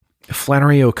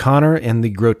Flannery O'Connor and the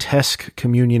Grotesque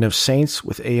Communion of Saints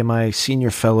with AMI Senior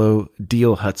Fellow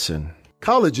Diehl Hudson.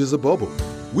 College is a bubble.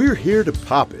 We're here to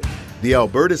pop it. The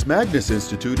Albertus Magnus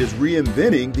Institute is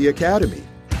reinventing the academy,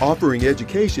 offering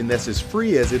education that's as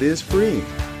free as it is freeing.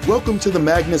 Welcome to the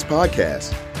Magnus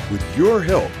Podcast. With your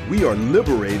help, we are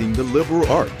liberating the liberal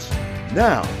arts.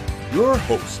 Now, your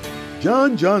host,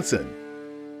 John Johnson.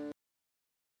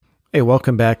 Hey,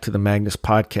 welcome back to the Magnus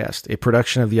Podcast, a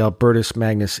production of the Albertus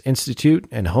Magnus Institute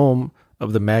and home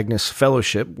of the Magnus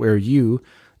Fellowship, where you,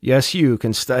 yes, you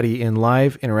can study in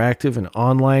live, interactive, and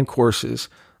online courses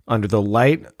under the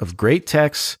light of great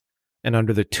texts and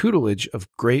under the tutelage of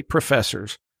great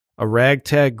professors, a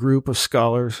ragtag group of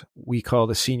scholars we call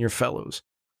the Senior Fellows.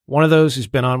 One of those who's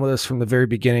been on with us from the very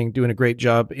beginning, doing a great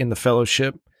job in the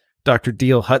fellowship, Dr.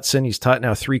 Diehl Hudson. He's taught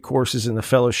now 3 courses in the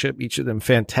fellowship, each of them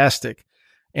fantastic.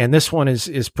 And this one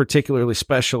is particularly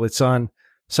special. It's on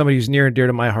somebody who's near and dear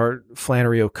to my heart,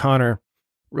 Flannery O'Connor,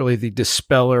 really the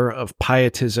dispeller of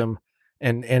pietism.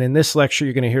 And in this lecture,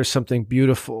 you're going to hear something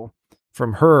beautiful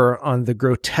from her on the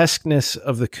grotesqueness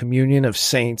of the communion of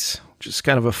saints, which is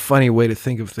kind of a funny way to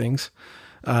think of things.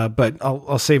 But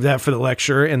I'll save that for the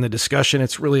lecture and the discussion.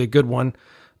 It's really a good one.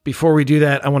 Before we do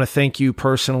that, I want to thank you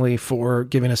personally for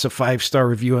giving us a 5-star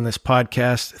review on this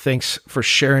podcast. Thanks for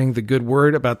sharing the good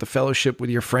word about the fellowship with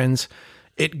your friends.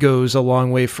 It goes a long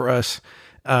way for us.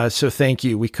 So thank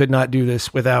you. We could not do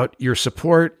this without your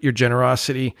support, your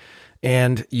generosity,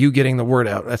 and you getting the word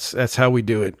out. That's how we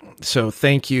do it. So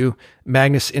thank you.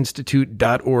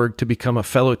 MagnusInstitute.org to become a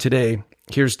fellow today.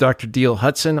 Here's Dr. Diehl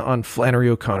Hudson on Flannery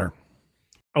O'Connor.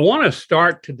 I want to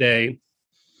start today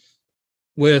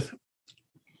with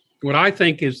what I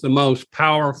think is the most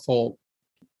powerful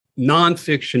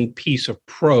nonfiction piece of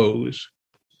prose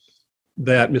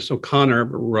that Miss O'Connor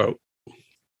wrote.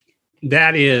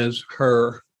 That is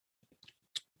her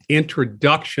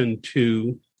introduction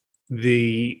to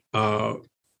the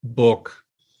book,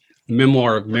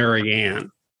 Memoir of Mary Ann.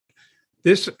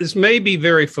 This may be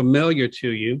very familiar to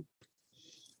you,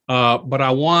 but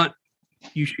I want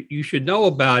you should know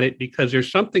about it because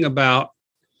there's something about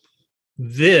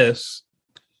this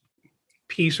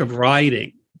piece of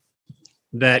writing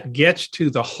that gets to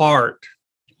the heart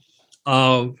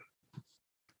of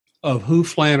who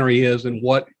Flannery is and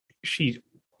what she,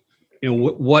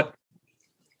 what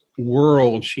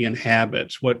world she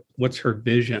inhabits, what's her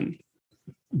vision.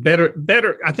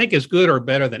 Better, I think is good or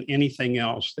better than anything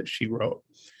else that she wrote.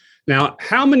 Now,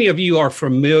 how many of you are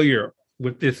familiar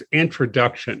with this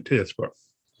introduction to this book?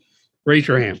 Raise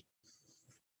your hand.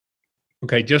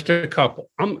 Okay, just a couple.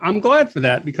 I'm glad for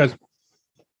that because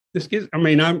this gives,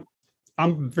 I'm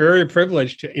very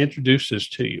privileged to introduce this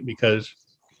to you because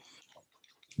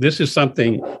this is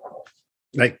something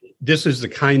like, this is the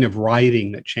kind of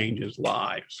writing that changes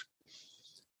lives.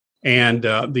 And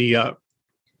the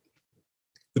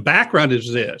background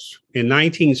is this. In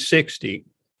 1960,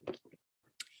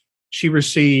 she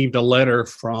received a letter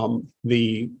from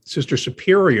the Sister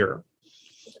Superior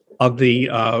of the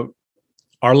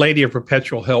Our Lady of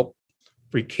Perpetual Help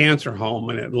Free Cancer Home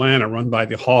in Atlanta, run by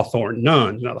the Hawthorne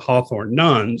Nuns. Now, the Hawthorne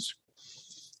Nuns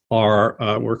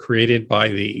were created by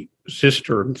the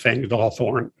sister Fanny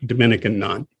Hawthorne, Dominican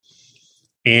nun,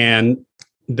 and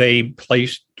they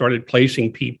started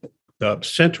placing people,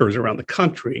 centers around the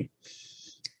country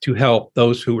to help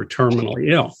those who were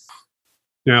terminally ill.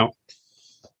 Now,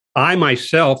 I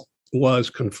myself was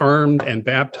confirmed and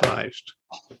baptized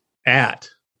at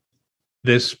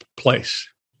this place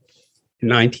in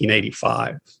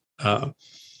 1985.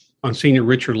 Monsignor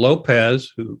Richard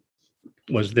Lopez, who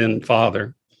was then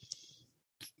father,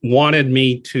 wanted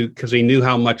me to, because he knew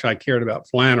how much I cared about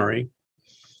Flannery,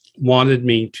 wanted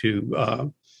me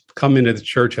to come into the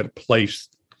church at a place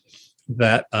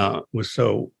that was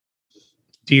so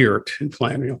dear to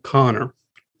Flannery O'Connor.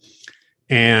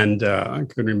 And I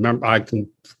can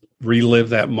relive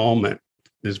that moment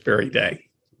this very day.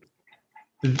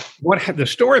 The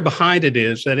story behind it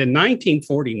is that in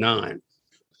 1949,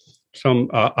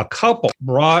 a couple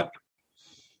brought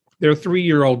their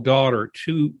 3-year-old daughter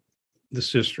to the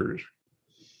sisters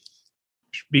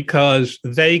because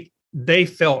they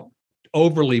felt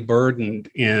overly burdened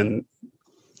in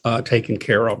taking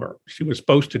care of her. She was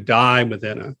supposed to die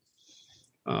within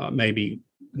maybe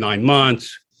 9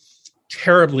 months,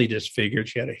 terribly disfigured.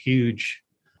 She had a huge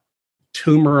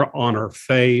tumor on her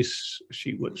face.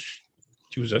 She was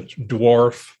a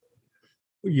dwarf.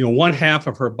 One half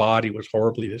of her body was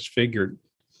horribly disfigured.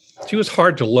 She was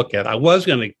hard to look at. I was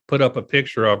going to put up a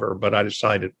picture of her, but I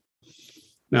decided,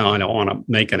 no, I don't want to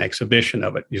make an exhibition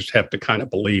of it. You just have to kind of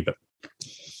believe it.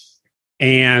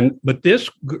 But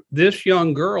this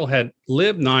young girl had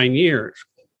lived 9 years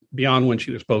beyond when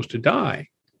she was supposed to die.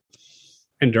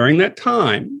 And during that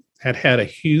time had a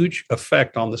huge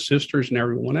effect on the sisters and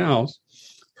everyone else.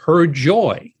 Her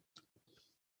joy,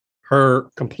 her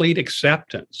complete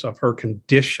acceptance of her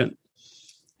condition.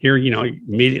 Here,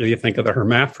 immediately you think of the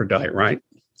hermaphrodite, right?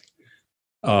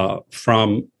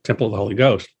 From Temple of the Holy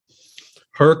Ghost.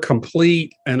 Her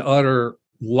complete and utter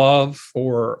love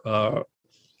for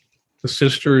the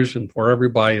sisters and for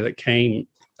everybody that came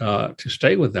to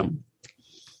stay with them.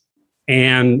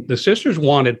 And the sisters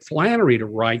wanted Flannery to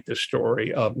write the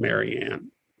story of Mary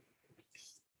Ann.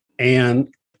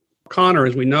 And Connor,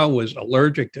 as we know, was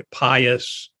allergic to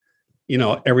pious,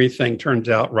 everything turns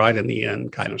out right in the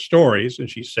end kind of stories. And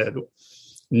she said,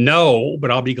 no,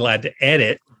 but I'll be glad to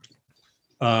edit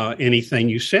anything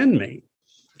you send me,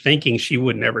 thinking she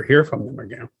would never hear from them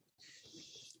again.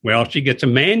 Well, she gets a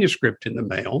manuscript in the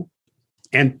mail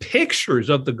and pictures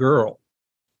of the girl.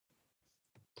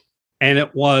 And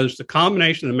it was the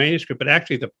combination of the manuscript, but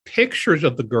actually the pictures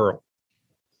of the girl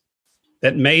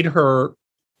that made her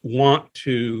want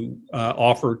to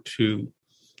offer to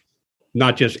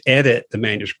not just edit the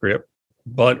manuscript,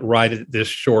 but write this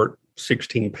short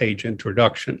 16-page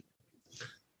introduction.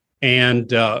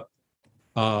 And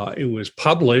it was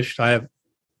published. I have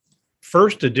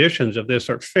first editions of this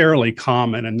are fairly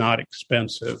common and not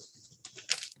expensive.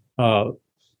 But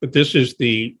this is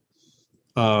the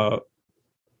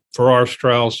Farrar,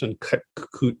 Straus, and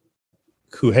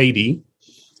Kuhady,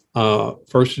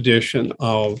 first edition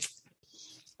of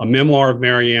a memoir of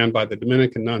Mary Ann by the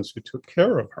Dominican nuns who took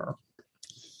care of her.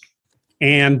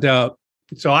 And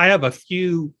so I have a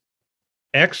few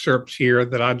excerpts here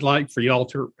that I'd like for y'all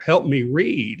to help me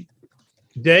read.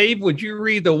 Dave, would you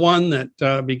read the one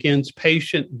that begins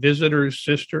patient, visitors,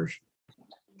 sisters?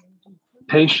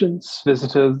 Patients,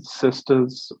 visitors,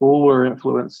 sisters, all were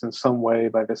influenced in some way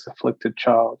by this afflicted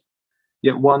child,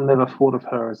 yet one never thought of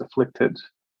her as afflicted.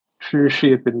 True, she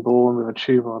had been born with a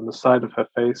tumor on the side of her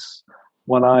face.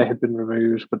 One eye had been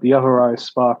removed, but the other eye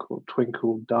sparkled,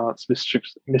 twinkled, danced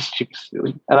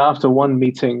mischievously. And after one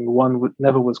meeting, one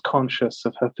never was conscious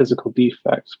of her physical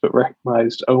defects, but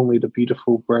recognized only the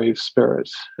beautiful, brave spirit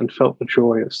and felt the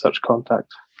joy of such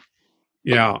contact.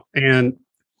 Yeah, and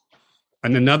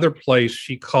in another place,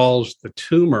 she calls the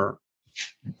tumor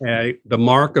the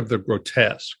mark of the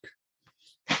grotesque.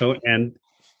 So, and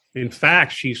in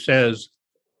fact, she says,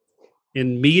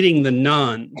 in meeting the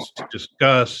nuns to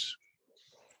discuss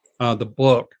the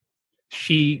book,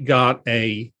 she got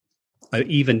a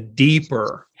even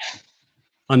deeper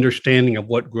understanding of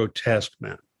what grotesque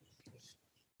meant.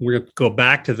 We're going to go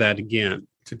back to that again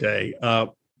today.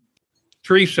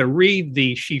 Teresa, read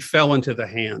She Fell into the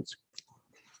Hands.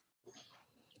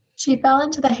 She fell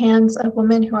into the hands of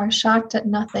women who are shocked at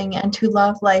nothing and who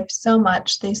love life so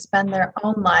much they spend their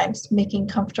own lives making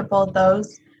comfortable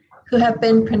those who have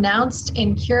been pronounced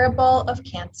incurable of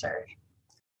cancer.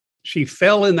 She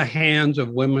fell in the hands of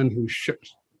women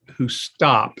who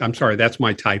stopped. I'm sorry, that's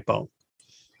my typo.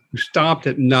 Who stopped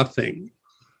at nothing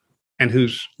and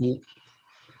whose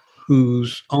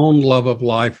own love of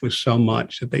life was so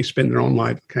much that they spend their own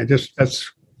life.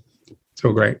 That's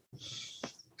so great.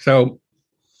 So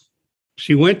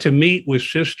she went to meet with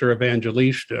Sister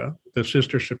Evangelista, the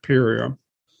Sister Superior.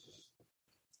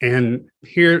 And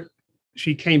here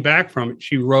she came back from it.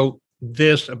 She wrote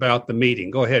this about the meeting.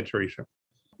 Go ahead, Teresa.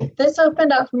 This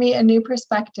opened up for me a new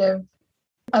perspective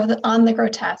on the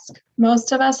grotesque.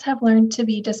 Most of us have learned to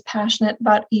be dispassionate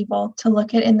about evil, to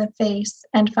look it in the face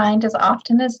and find as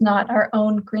often as not our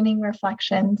own grinning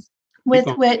reflections, with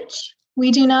which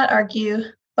we do not argue,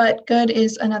 but good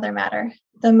is another matter.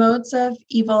 The modes of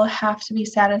evil have to be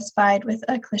satisfied with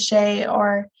a cliche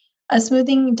or a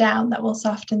smoothing down that will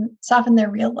soften their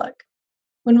real look.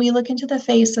 When we look into the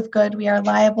face of good, we are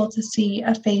liable to see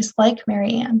a face like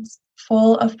Mary Ann's,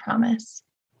 full of promise.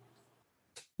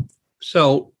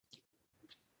 So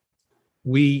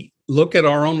we look at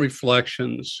our own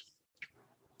reflections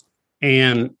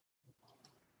and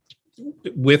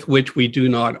with which we do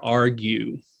not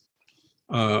argue.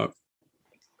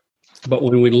 But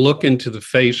when we look into the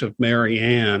face of Mary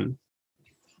Ann,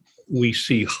 we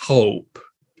see hope.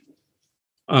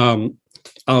 I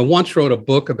once wrote a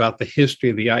book about the history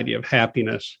of the idea of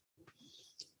happiness.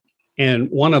 And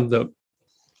one of the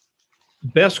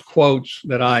best quotes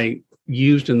that I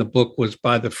used in the book was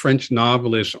by the French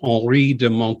novelist Henri de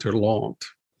Monterland,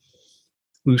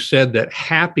 who said that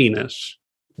happiness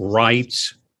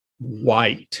writes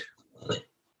white,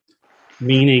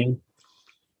 meaning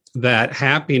that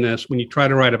happiness, when you try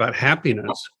to write about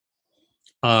happiness,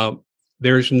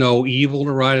 There's no evil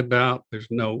to write about. There's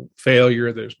no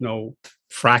failure. There's no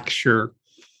fracture.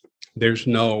 There's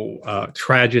no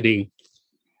tragedy.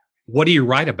 What do you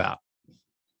write about?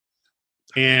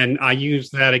 And I use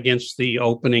that against the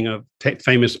opening of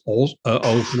famous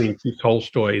opening to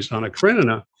Tolstoy's Anna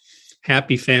Karenina.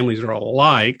 Happy families are all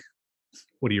alike.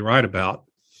 What do you write about?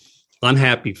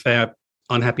 Unhappy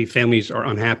families are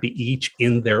unhappy each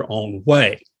in their own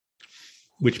way,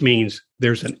 which means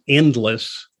there's an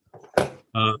endless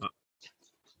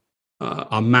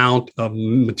amount of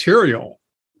material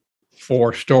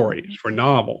for stories, for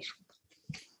novels.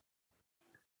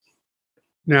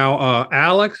 Now,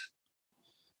 Alex,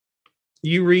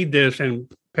 you read this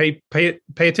and pay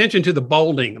attention to the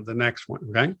bolding of the next one,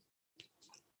 okay?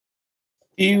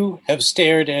 You have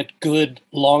stared at good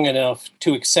long enough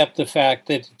to accept the fact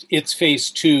that its face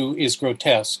too is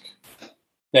grotesque,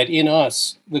 that in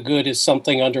us the good is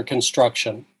something under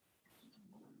construction.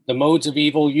 The modes of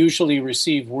evil usually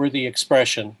receive worthy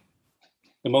expression.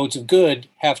 The modes of good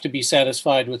have to be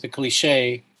satisfied with a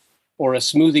cliché or a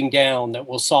smoothing down that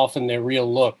will soften their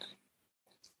real look.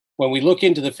 When we look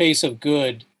into the face of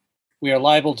good, we are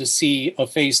liable to see a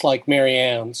face like Mary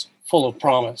Ann's, full of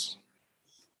promise.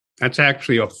 That's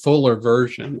actually a fuller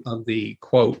version of the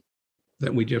quote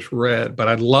that we just read. But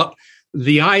I love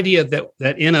the idea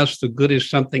that in us the good is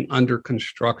something under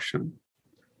construction.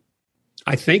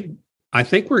 I think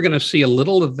we're going to see a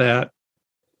little of that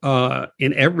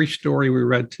in every story we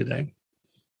read today.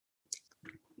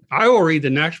 I will read the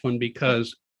next one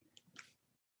because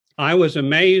I was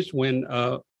amazed when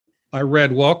I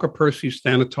read Walker Percy's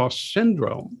Thanatos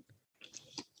Syndrome,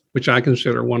 which I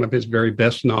consider one of his very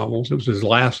best novels. It was his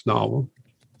last novel,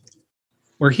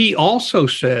 where he also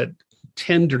said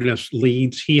tenderness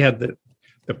leads. He had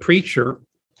the preacher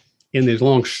in his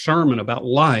long sermon about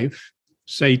life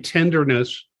say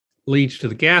tenderness leads to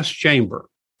the gas chamber.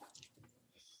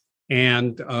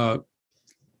 And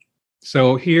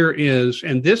so here is,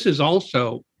 and this is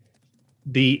also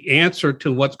the answer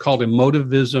to what's called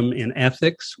emotivism in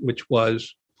ethics, which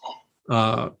was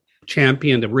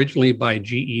championed originally by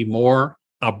G.E. Moore,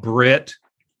 a Brit,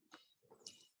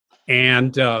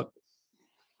 and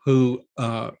who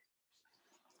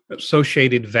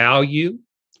associated value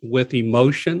with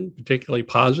emotion, particularly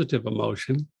positive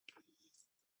emotion,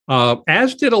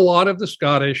 as did a lot of the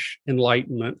Scottish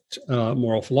Enlightenment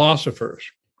moral philosophers.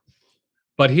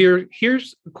 But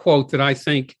here's a quote that I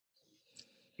think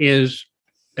is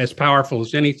as powerful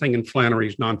as anything in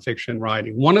Flannery's nonfiction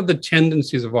writing. One of the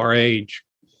tendencies of our age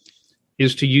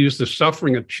is to use the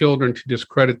suffering of children to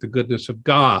discredit the goodness of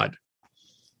God.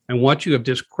 And once you have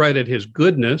discredited his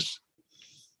goodness,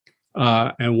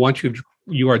 and once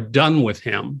you are done with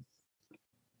him,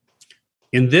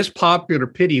 in this popular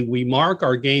pity, we mark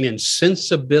our gain in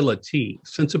sensibility,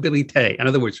 in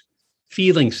other words,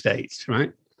 feeling states,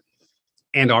 right?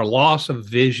 And our loss of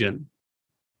vision.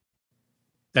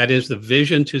 That is the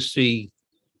vision to see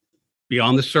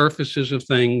beyond the surfaces of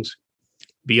things,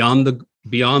 beyond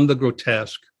the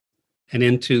grotesque, and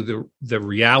into the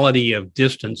reality of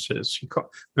distances.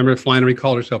 Remember, Flannery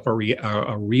called herself a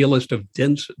realist of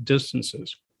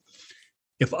distances.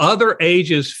 If other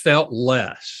ages felt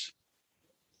less,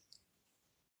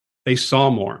 they saw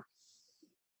more.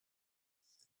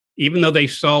 Even though they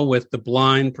saw with the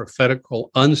blind, prophetical,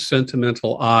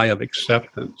 unsentimental eye of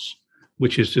acceptance,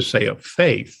 which is to say of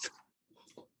faith.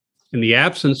 In the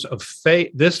absence of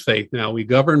this faith now, we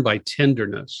govern by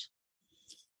tenderness.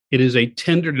 It is a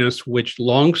tenderness which,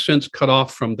 long since cut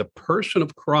off from the person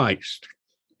of Christ,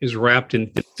 is wrapped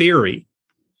in theory.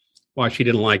 Why she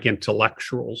didn't like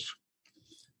intellectuals.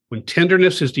 When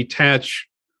tenderness is detached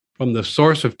from the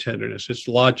source of tenderness, its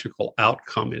logical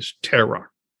outcome is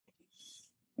terror.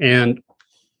 And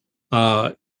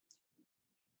I'm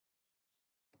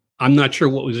not sure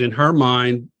what was in her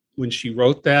mind when she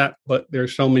wrote that, but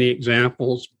there's so many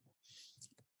examples.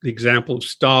 The example of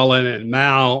Stalin and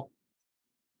Mao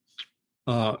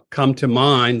come to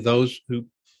mind. Those who,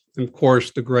 of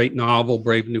course, the great novel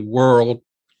Brave New World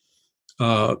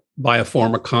by a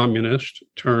former communist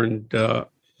turned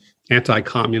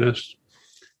anti-communist,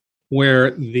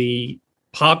 where the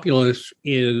populace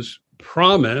is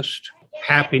promised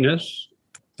happiness,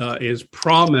 is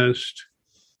promised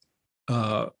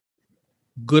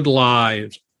good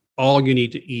lives, all you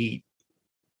need to eat,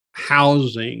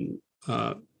 housing,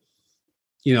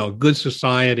 good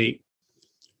society,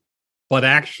 but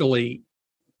actually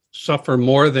suffer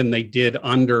more than they did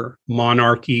under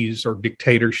monarchies or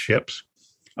dictatorships.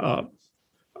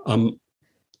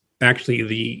 Actually,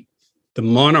 the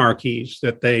monarchies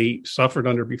that they suffered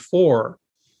under before,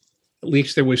 at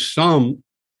least there was some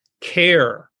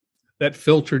care that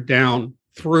filtered down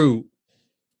through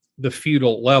the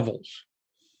feudal levels,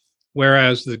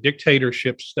 whereas the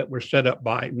dictatorships that were set up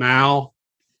by Mao,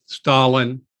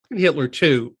 Stalin, and Hitler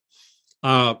too,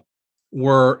 had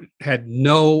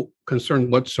no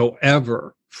concern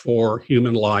whatsoever for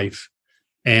human life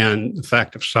and the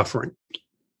fact of suffering.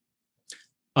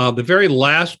 The very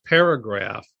last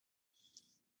paragraph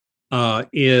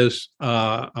is,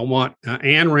 I want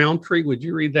Anne Roundtree, would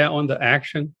you read that one, the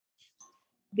action?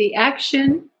 The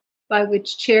action by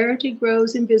which charity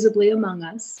grows invisibly among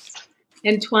us,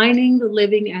 entwining the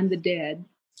living and the dead,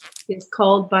 is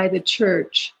called by the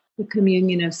Church the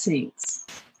communion of saints.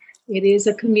 It is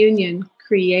a communion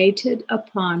created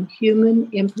upon human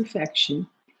imperfection,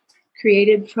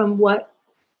 created from what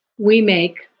we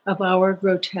make of our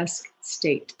grotesque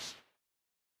state.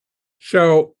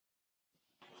 So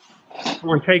I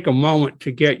want to take a moment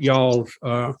to get y'all's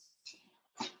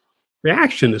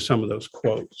reaction to some of those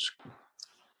quotes.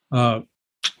 To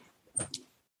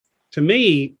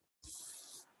me,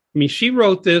 I mean, she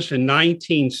wrote this in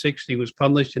 1960, was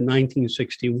published in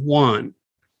 1961.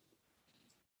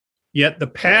 Yet the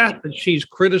path that she's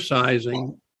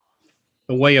criticizing,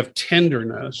 the way of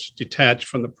tenderness detached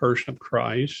from the person of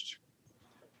Christ,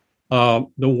 the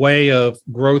way of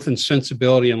growth and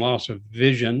sensibility and loss of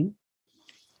vision,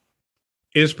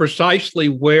 is precisely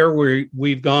where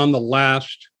we've gone the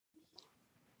last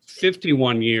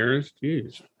 51 years,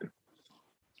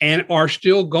 and are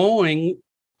still going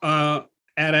at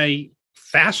a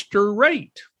faster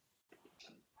rate.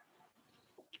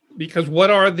 Because what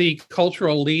are the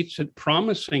cultural elites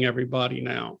promising everybody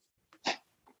now?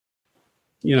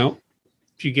 You know,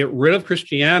 if you get rid of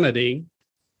Christianity,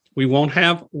 we won't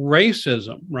have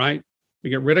racism, right?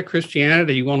 We get rid of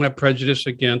Christianity, you won't have prejudice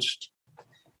against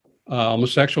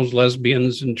homosexuals,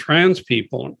 lesbians, and trans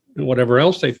people, and whatever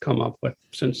else they've come up with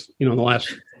since, the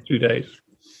last 2 days.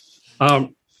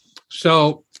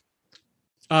 So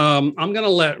I'm going to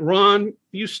let Ron,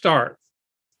 you start.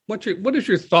 What is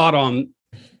your thought on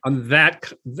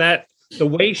that the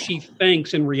way she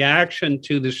thinks in reaction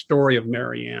to the story of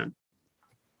Marianne?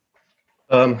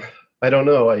 I don't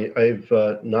know. I've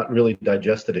not really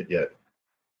digested it yet.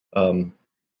 I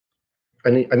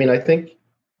think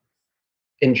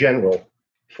in general,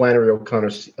 Flannery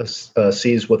O'Connor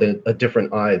sees with a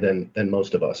different eye than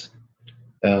most of us.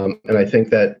 And I think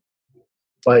that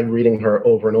by reading her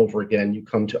over and over again, you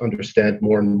come to understand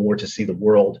more and more, to see the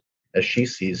world as she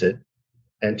sees it,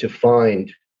 and to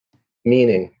find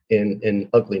meaning in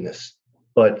ugliness.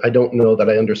 But I don't know that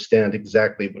I understand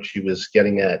exactly what she was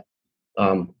getting at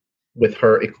with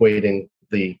her equating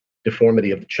the deformity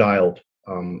of the child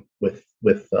with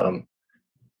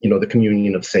the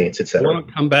communion of saints, etc. I want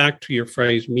to come back to your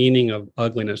phrase, meaning of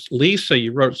ugliness. Lisa,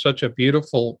 you wrote such a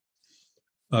beautiful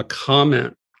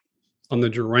comment on the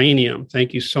geranium.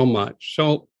 Thank you so much.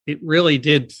 So it really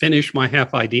did finish my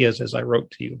half ideas as I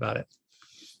wrote to you about it.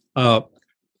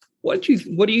 What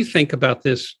do you think about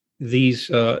these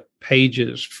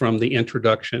pages from the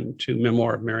introduction to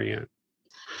Memoir of Marianne?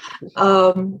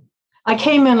 I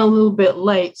came in a little bit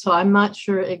late, so I'm not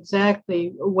sure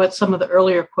exactly what some of the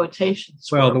earlier quotations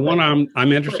were. Well, the one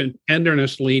I'm interested in,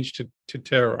 tenderness leads to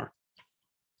terror.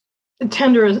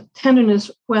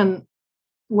 Tenderness when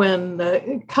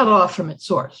cut off from its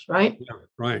source, right? Yeah,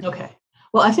 right. Okay.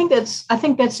 Well, I think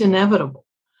that's inevitable.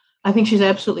 I think she's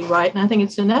absolutely right, and I think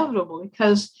it's inevitable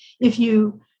because if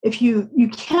you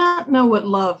can't know what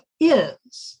love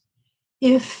is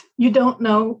if you don't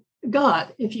know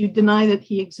God, if you deny that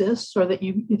he exists, or if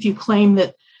you claim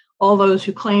that all those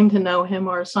who claim to know him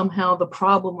are somehow the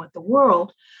problem with the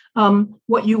world,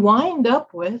 what you wind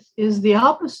up with is the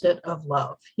opposite of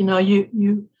love.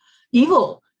 You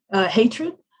evil,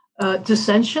 hatred,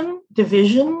 dissension,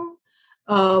 division,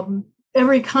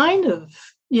 every kind of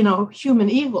human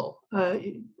evil.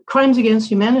 Crimes against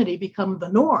humanity become the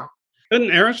norm. Couldn't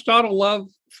Aristotle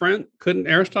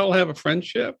have a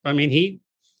friendship? I mean, he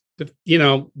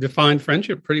defined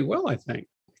friendship pretty well, I think.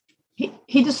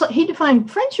 He defined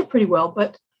friendship pretty well,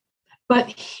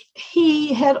 but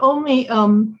he had only, these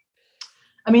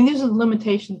are the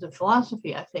limitations of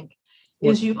philosophy, I think,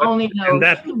 is you only know. And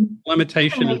that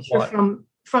limitation is what?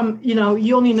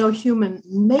 You only know human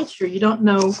nature. You don't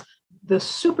know the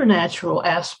supernatural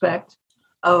aspect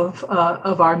of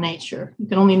our nature. You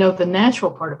can only know the natural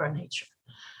part of our nature.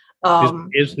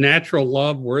 Is natural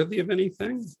love worthy of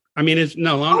anything? I mean, it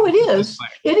is.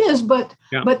 It is, but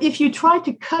if you try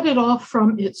to cut it off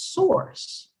from its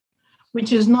source,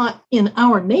 which is not in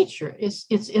our nature,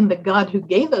 it's in the God who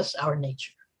gave us our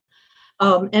nature.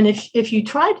 And if you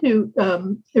try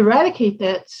to eradicate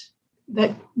that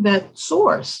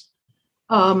source,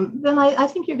 then I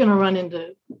think you're going to run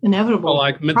into inevitable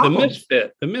problems.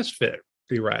 The misfit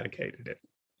eradicated it.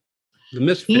 The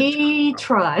misfit. He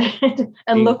tried,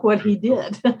 and look what he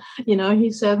did.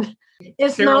 He said,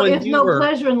 "It's no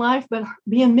pleasure in life, but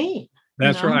being mean."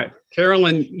 That's right,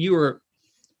 Carolyn. You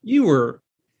were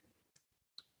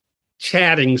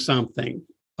chatting something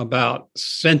about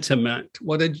sentiment.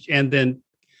 And then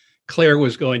Claire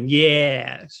was going,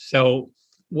 yeah. So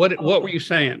what were you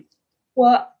saying?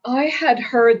 Well, I had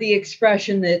heard the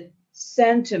expression that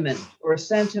sentiment or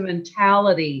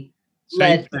sentimentality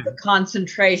led to the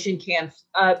concentration camps,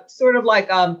 sort of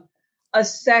like a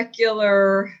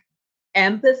secular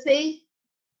empathy,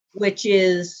 which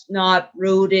is not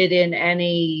rooted in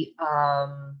any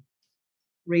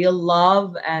real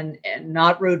love and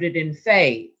not rooted in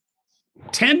faith.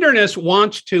 Tenderness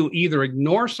wants to either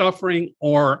ignore suffering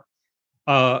or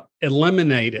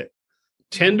eliminate it.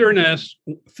 Tenderness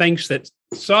thinks that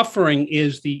suffering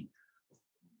is the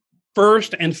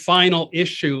first and final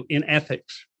issue in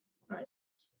ethics. Right.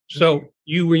 So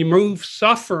you remove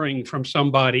suffering from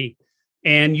somebody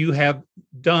and you have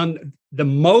done the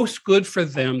most good for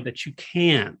them that you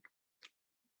can.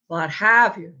 But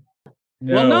have you?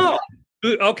 No. Well,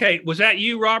 no. Okay. Was that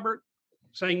you, Robert,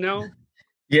 saying no?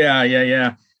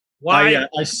 Yeah. Why?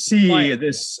 I see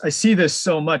this. I see this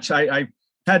so much. I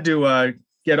had to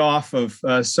get off of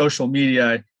social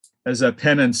media as a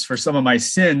penance for some of my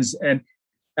sins, and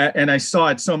I saw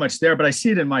it so much there. But I see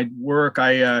it in my work.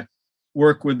 I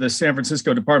work with the San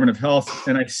Francisco Department of Health,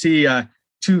 and I see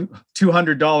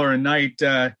 $200 a night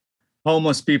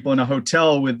homeless people in a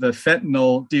hotel with the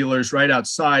fentanyl dealers right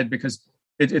outside because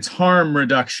it's harm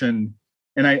reduction.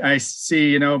 And I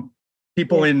see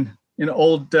people in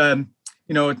old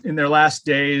in their last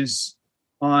days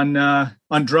on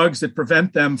drugs that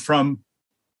prevent them from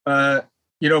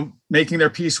making their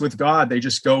peace with God. They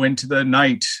just go into the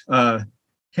night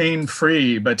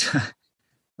pain-free, but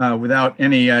without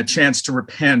any chance to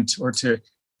repent or to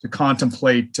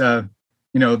contemplate the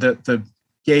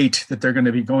gate that they're going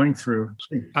to be going through.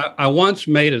 I once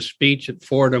made a speech at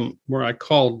Fordham where I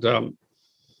called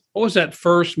what was that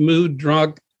first mood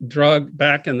drug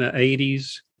back in the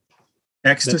 80s?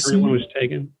 Ecstasy. That everyone was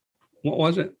taking. What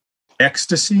was it?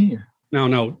 Ecstasy?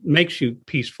 No, makes you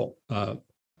peaceful.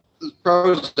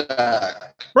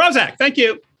 Prozac. Thank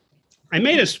you. I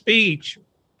made a speech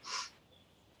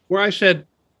where I said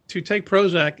to take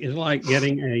Prozac is like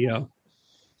getting a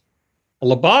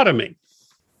lobotomy,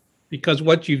 because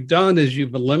what you've done is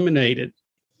you've eliminated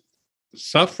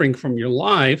suffering from your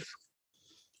life,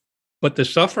 but the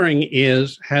suffering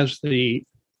has the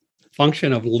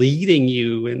function of leading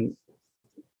you in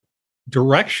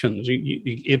directions.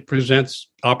 It presents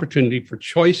opportunity for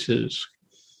choices,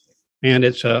 and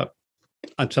it's an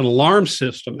alarm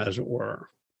system, as it were.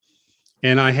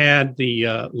 And I had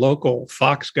the local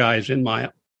Fox guys in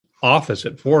my office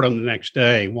at Fordham the next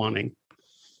day wanting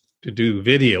to do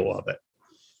video of it.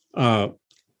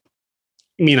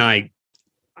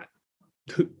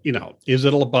 Is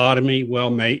it a lobotomy?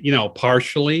 Well,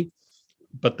 partially.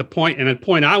 But the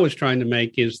point I was trying to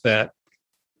make is that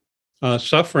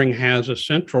suffering has a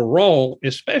central role,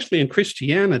 especially in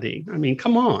Christianity. I mean,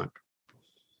 come on.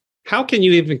 How can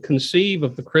you even conceive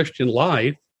of the Christian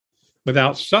life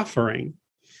without suffering?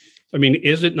 I mean,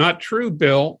 is it not true,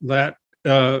 Bill, that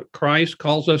Christ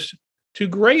calls us to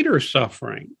greater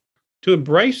suffering, to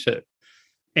embrace it,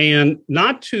 and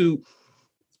not to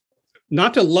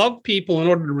love people in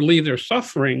order to relieve their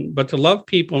suffering, but to love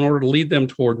people in order to lead them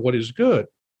toward what is good?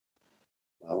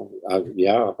 Well, I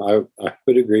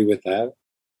would agree with that.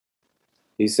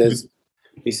 He says,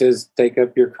 take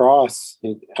up your cross.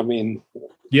 I mean,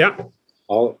 yeah,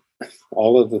 all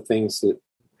of the things that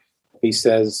he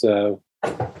says,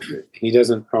 he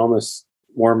doesn't promise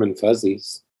warm and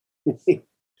fuzzies.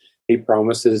 He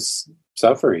promises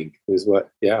suffering is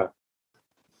what, yeah.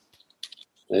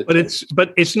 But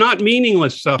it's not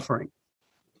meaningless suffering,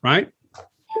 right?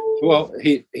 Well,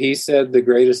 he said the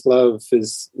greatest love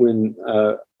is when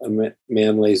a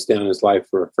man lays down his life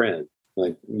for a friend.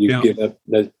 Like you give up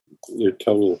your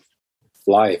total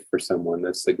life for someone.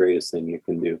 That's the greatest thing you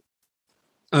can do.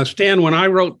 Stan, when I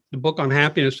wrote the book on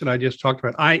happiness that I just talked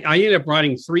about, I ended up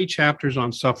writing 3 chapters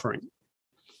on suffering,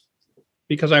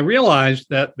 because I realized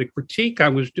that the critique I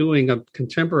was doing of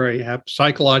contemporary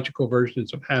psychological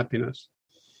versions of happiness,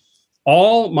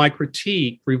 all my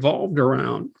critique revolved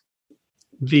around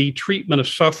the treatment of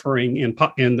suffering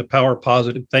in the Power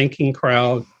Positive Thinking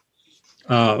crowd,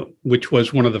 which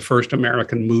was one of the first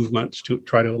American movements to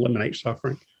try to eliminate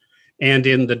suffering, and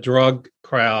in the drug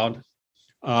crowd,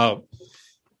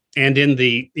 and in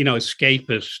the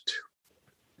escapist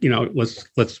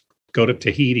let's go to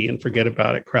Tahiti and forget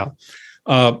about it crowd.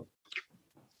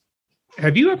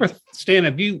 Have you ever, Stan,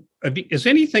 has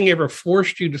anything ever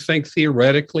forced you to think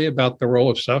theoretically about the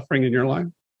role of suffering in your life?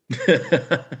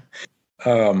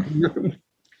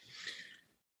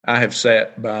 I have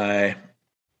sat by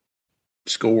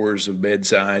scores of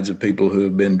bedsides of people who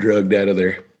have been drugged out of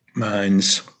their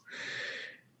minds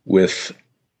with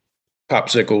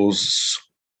popsicles,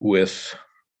 with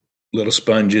little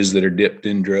sponges that are dipped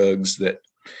in drugs that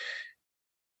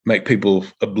make people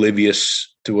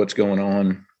oblivious to what's going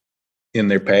on in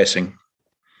their passing.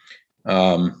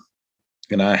 And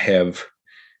I have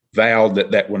vowed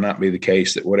that will not be the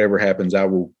case, that whatever happens, I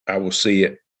will see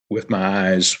it with my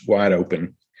eyes wide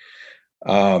open.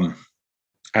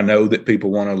 I know that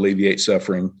people want to alleviate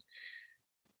suffering,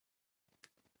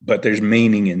 but there's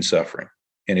meaning in suffering.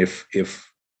 And if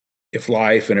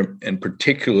life and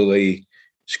particularly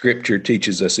Scripture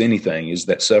teaches us anything, is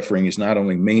that suffering is not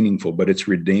only meaningful, but it's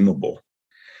redeemable.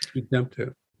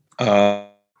 Redemptive.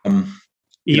 Suffering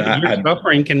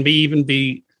can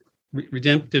be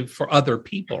redemptive for other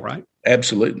people, right?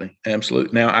 Absolutely.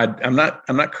 Now, I'm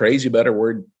not crazy about our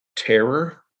word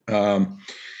terror. In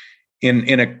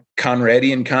a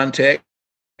Conradian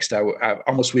context, I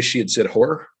almost wish she had said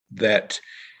horror. That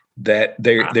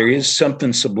there is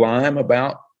something sublime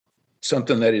about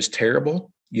something that is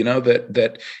terrible.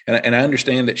 And I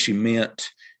understand that she meant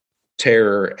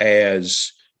terror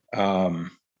as the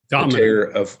terror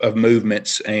of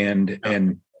movements and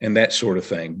that sort of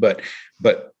thing. But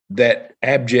that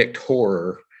abject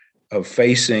horror of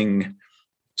facing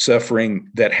suffering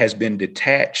that has been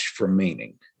detached from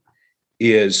meaning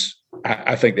is,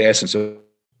 I think, the essence of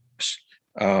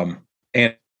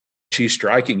and she's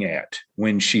striking at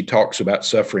when she talks about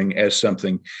suffering as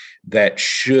something that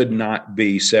should not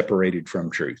be separated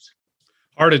from truth.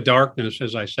 Heart of Darkness,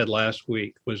 as I said last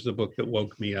week, was the book that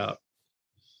woke me up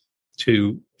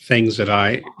to things that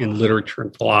in literature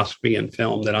and philosophy and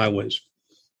film, that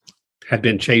had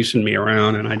been chasing me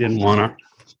around, and I didn't want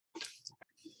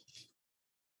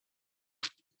to.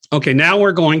 Okay, now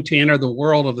we're going to enter the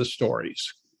world of the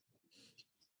stories.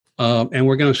 And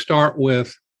we're going to start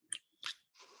with,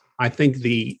 I think,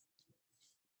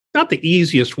 not the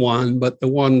easiest one, but the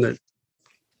one that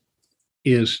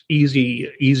is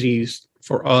easiest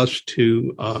for us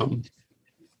to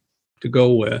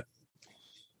go with.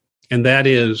 And that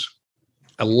is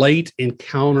a late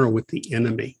encounter with the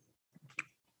enemy.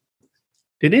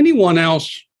 Did anyone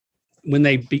else, when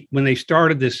they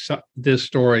started this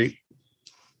story,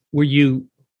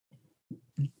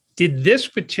 did this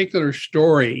particular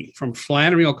story from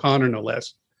Flannery O'Connor, no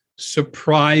less,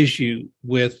 surprise you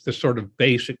with the sort of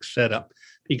basic setup?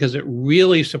 Because it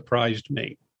really surprised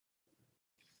me.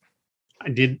 I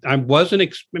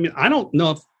don't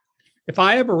know if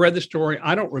I ever read the story.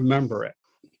 I don't remember it.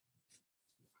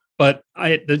 But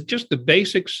just the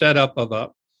basic setup of a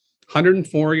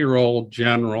 104-year-old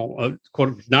general,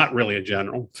 quote, not really a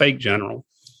general, fake general,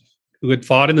 who had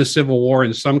fought in the Civil War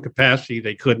in some capacity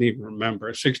they couldn't even remember,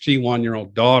 a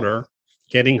 61-year-old daughter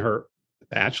getting her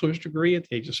bachelor's degree at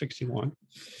the age of 61,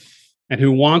 and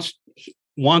who wants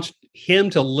him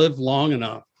to live long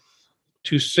enough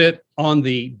to sit on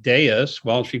the dais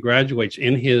while she graduates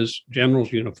in his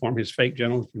general's uniform, his fake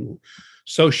general's uniform,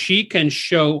 so she can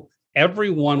show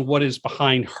everyone what is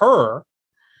behind her,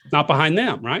 not behind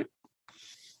them, right?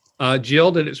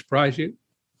 Jill, did it surprise you?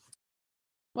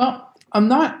 Well, I'm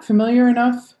not familiar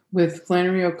enough with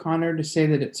Flannery O'Connor to say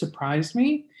that it surprised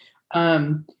me.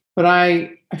 But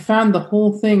I found the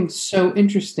whole thing so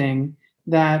interesting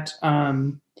that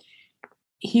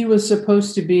he was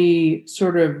supposed to be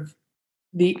sort of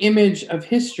the image of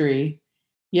history,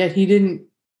 yet he didn't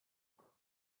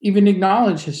even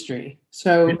acknowledge history.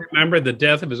 So remember the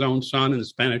death of his own son in the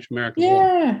Spanish-American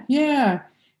War. Yeah.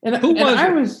 And who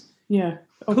was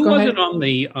it on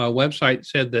the website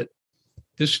said that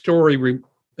this story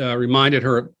reminded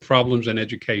her of problems in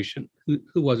education?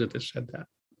 Who was it that said that?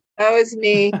 That was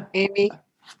me, Amy.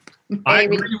 I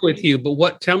agree with you,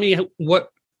 but tell me what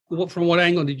from what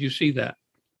angle did you see that?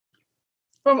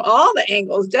 From all the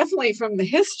angles, definitely from the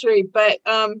history. But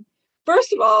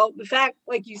first of all, the fact,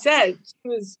 like you said, she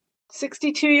was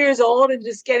 62 years old and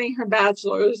just getting her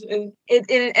bachelor's in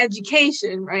an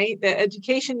education, right? The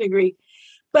education degree.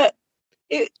 But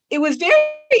it was very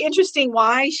interesting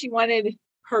why she wanted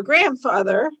her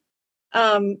grandfather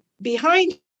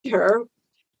behind her.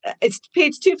 It's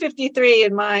page 253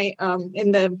 in my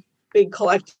in the big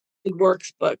collected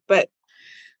works book, but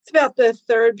it's about the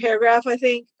third paragraph, I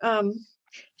think.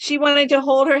 She wanted to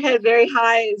hold her head very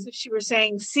high as if she were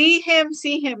saying, see him,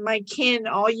 my kin,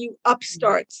 all you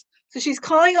upstarts. So she's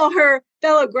calling all her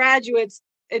fellow graduates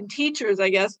and teachers, I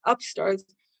guess, upstarts,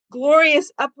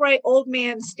 glorious, upright old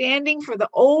man standing for the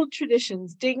old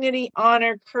traditions, dignity,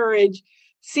 honor, courage.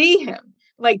 See him.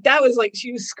 Like that was like,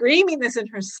 she was screaming this in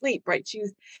her sleep, right?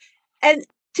 And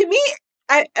to me,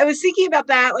 I was thinking about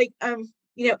that, like,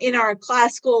 in our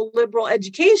classical liberal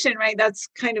education, right? That's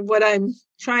kind of what I'm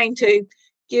trying to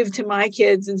give to my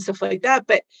kids and stuff like that.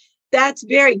 But that's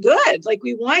very good. Like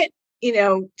we want,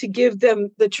 to give them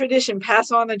the tradition,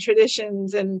 pass on the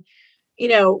traditions and,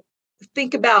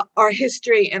 think about our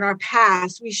history and our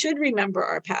past. We should remember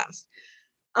our past.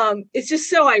 It's just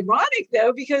so ironic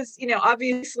though, because,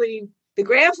 obviously the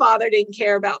grandfather didn't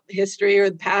care about the history or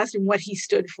the past and what he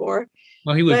stood for.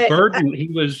 Well, he was burdened.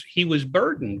 He was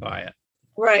burdened by it.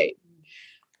 Right.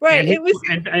 Right.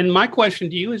 And my question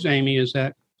to you is, Amy, is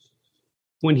that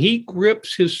when he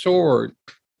grips his sword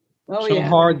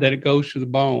hard that it goes to the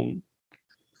bone,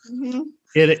 mm-hmm.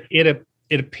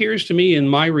 it appears to me in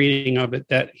my reading of it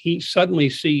that he suddenly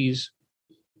sees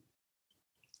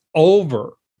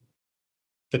over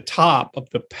the top of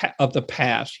the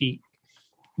past. He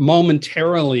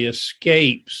momentarily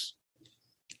escapes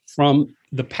from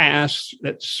the past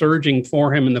that's surging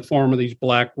for him in the form of these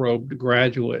black-robed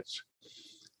graduates,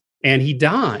 and he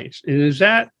dies. And is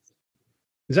that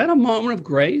a moment of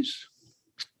grace?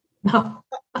 No,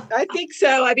 I think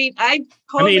so. I mean,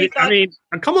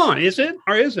 come on, is it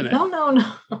or isn't it? No.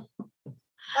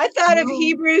 I thought of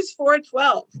Hebrews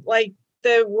 4:12, like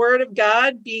the word of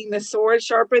God being the sword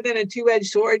sharper than a two-edged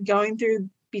sword going through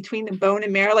between the bone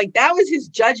and marrow. Like that was his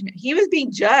judgment. He was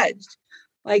being judged.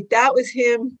 Like that was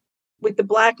him with the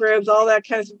black robes, all that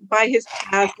kind of by his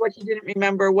past, what he didn't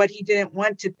remember, what he didn't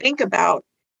want to think about.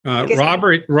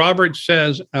 Robert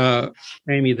says,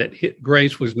 Amy, that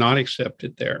grace was not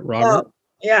accepted there. Robert?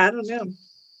 Yeah, I don't know.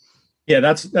 Yeah,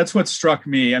 that's what struck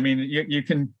me. I mean, you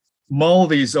can mull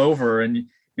these over and,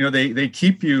 they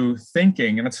keep you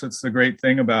thinking. And that's the great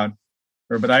thing about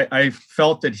her. But I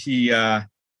felt that he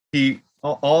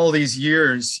all these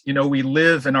years, we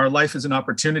live and our life is an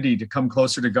opportunity to come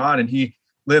closer to God. And he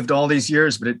lived all these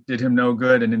years, but it did him no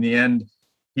good. And in the end,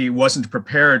 he wasn't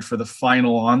prepared for the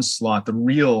final onslaught, the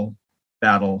real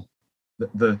battle.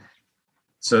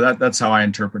 So that's how I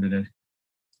interpreted it.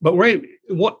 But wait,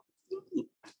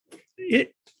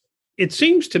 it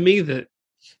seems to me that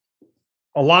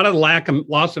a lot of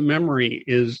loss of memory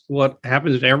is what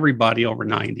happens to everybody over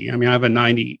 90. I mean, I have a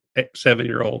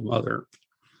 97-year-old mother,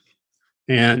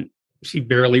 and she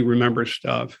barely remembers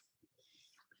stuff.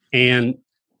 And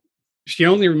she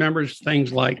only remembers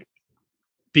things like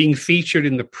being featured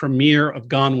in the premiere of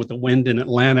Gone with the Wind in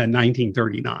Atlanta in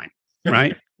 1939,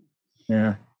 right?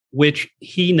 Yeah. Which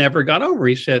he never got over.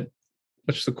 He said,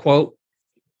 what's the quote?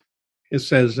 It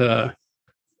says,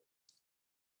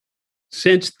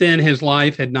 since then, his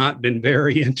life had not been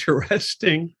very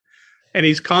interesting. And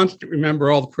he's constantly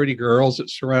remember all the pretty girls that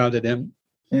surrounded him.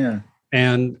 Yeah.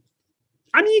 And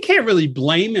I mean, you can't really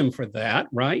blame him for that,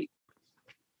 right?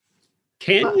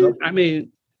 Can you? I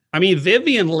mean,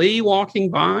 Vivian Lee walking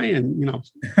by and,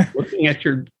 looking at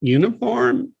your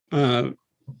uniform. That's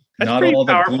not all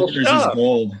that glitters stuff. is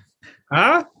gold.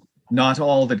 Huh? Not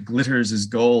all that glitters is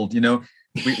gold.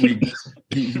 We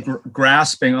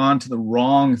grasping onto the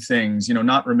wrong things,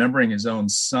 not remembering his own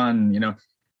son,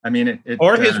 I mean,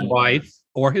 or his wife.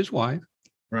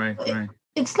 Right.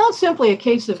 It's not simply a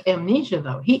case of amnesia,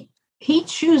 though. He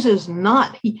chooses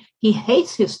not. He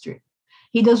hates history.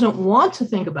 He doesn't want to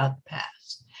think about the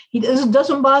past. It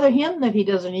doesn't bother him that he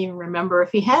doesn't even remember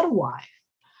if he had a wife.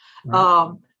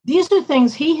 Right. These are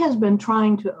things he has been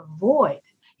trying to avoid.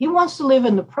 He wants to live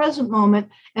in the present moment,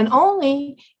 and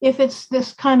only if it's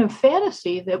this kind of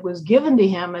fantasy that was given to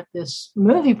him at this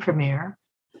movie premiere.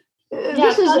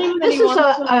 This is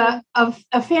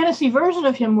a fantasy version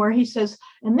of him where he says,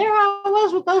 and there I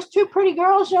was with those two pretty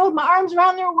girls, with my arms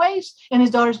around their waist. And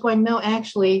his daughter's going, no,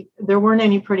 actually, there weren't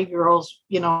any pretty girls,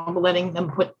 letting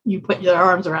them put your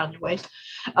arms around your waist.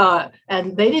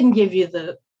 And they didn't give you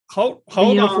the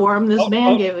uniform. This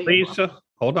man gave you. Lisa,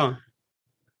 hold on.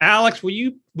 Alex,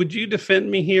 would you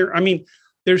defend me here? I mean,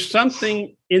 there's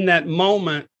something in that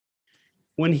moment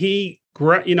when he,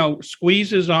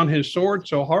 squeezes on his sword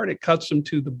so hard it cuts him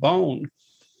to the bone.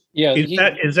 Yeah,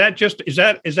 is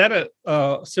that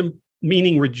some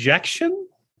meaning rejection?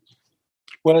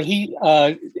 Well,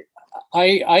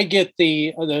 I get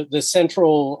the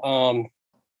central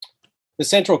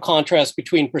contrast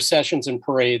between processions and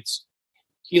parades.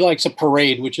 He likes a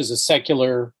parade, which is a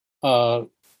secular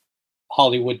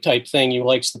Hollywood type thing. He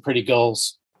likes the pretty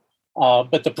girls,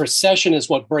 but the procession is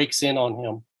what breaks in on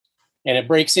him. and it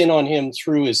breaks in on him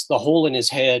through the hole in his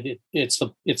head. It's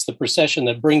the procession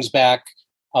that brings back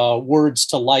words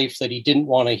to life that he didn't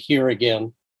want to hear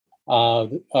again.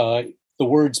 The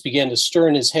words began to stir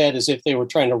in his head as if they were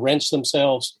trying to wrench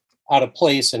themselves out of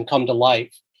place and come to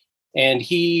life. And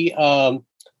he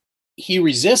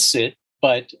resists it,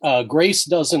 but grace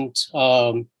doesn't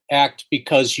act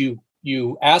because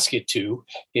you ask it to.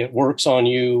 It works on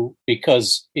you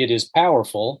because it is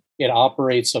powerful. It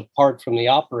operates apart from the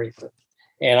operator.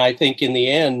 And I think in the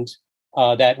end,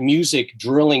 that music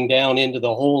drilling down into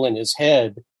the hole in his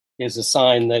head is a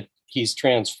sign that he's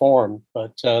transformed.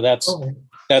 But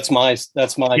that's my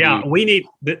yeah. view.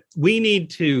 We need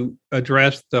to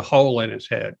address the hole in his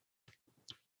head.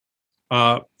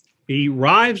 He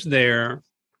arrives there,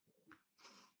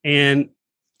 and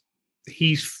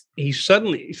he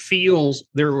suddenly feels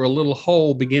there were a little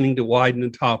hole beginning to widen the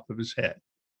top of his head.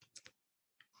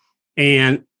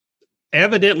 And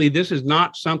evidently, this is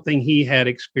not something he had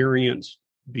experienced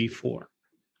before.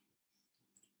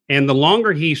 And the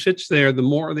longer he sits there, the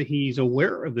more that he's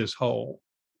aware of this hole.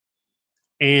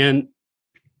 And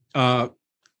Claire,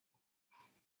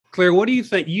 what do you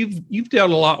think? You've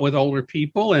dealt a lot with older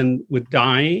people and with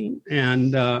dying.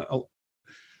 And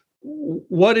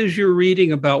what is your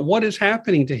reading about what is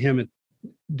happening to him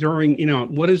during,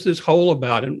 what is this hole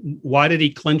about? And why did he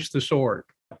clench the sword?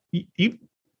 You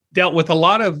dealt with a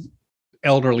lot of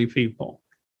elderly people.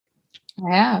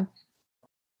 I have.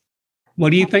 What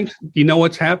do you think? Do you know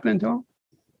what's happening to him?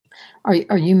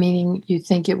 Are you meaning you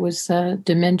think it was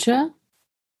dementia?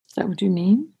 Is that what you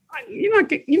mean? You're not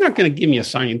going to give me a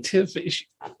scientific.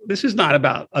 This is not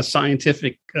about a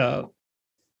scientific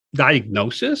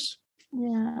diagnosis.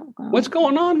 Yeah. Well, what's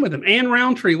going on with him? Anne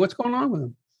Roundtree, what's going on with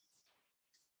him?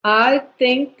 I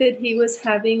think that he was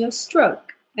having a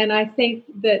stroke, and I think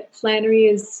that Flannery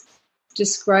is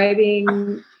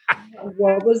describing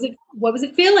what was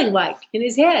it feeling like in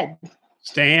his head.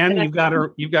 Stan, you've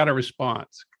got a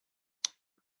response.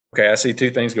 Okay, I see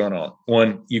two things going on.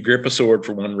 One, you grip a sword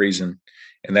for one reason,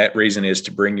 and that reason is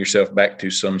to bring yourself back to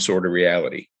some sort of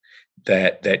reality.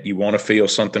 That you want to feel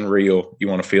something real, you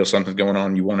want to feel something going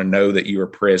on, you want to know that you are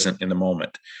present in the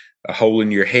moment. A hole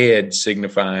in your head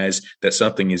signifies that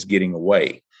something is getting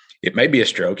away. It may be a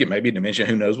stroke, it may be dementia,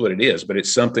 who knows what it is, but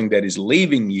it's something that is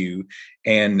leaving you,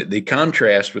 and the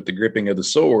contrast with the gripping of the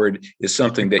sword is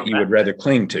something that you would rather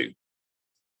cling to.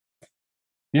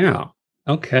 Yeah.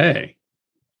 Okay.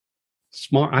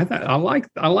 Smart. I like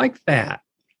that.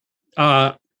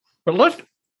 But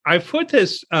I put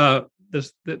this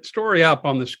story up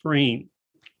on the screen,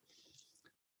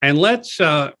 and let's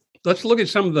look at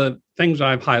some of the things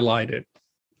I've highlighted.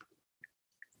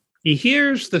 He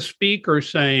hears the speaker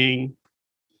saying,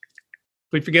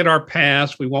 "If we forget our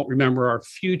past, we won't remember our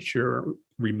future.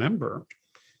 Remember,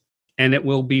 and it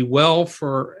will be well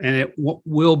for, and it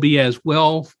will be as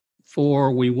well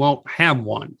for we won't have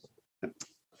one."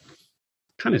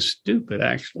 Kind of stupid,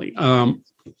 actually.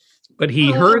 But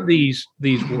he heard these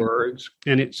words,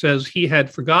 and it says he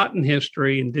had forgotten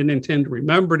history and didn't intend to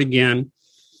remember it again.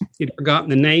 He'd forgotten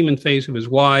the name and face of his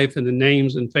wife and the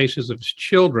names and faces of his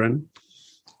children,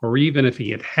 or even if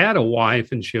he had had a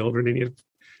wife and children, and he had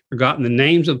forgotten the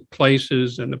names of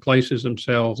places and the places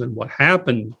themselves and what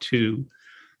happened to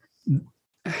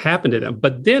them.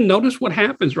 But then notice what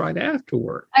happens right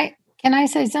afterward. Can I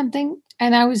say something?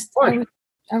 And I was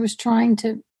trying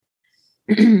to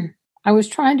I was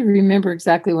trying to remember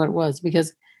exactly what it was,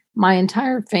 because my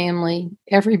entire family,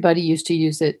 everybody used to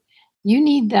use it. You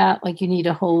need that like you need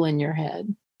a hole in your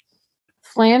head.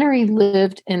 Flannery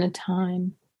lived in a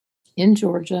time in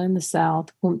Georgia in the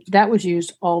South when that was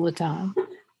used all the time.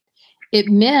 It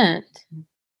meant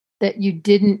that you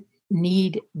didn't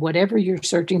need whatever you're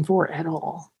searching for at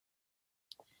all.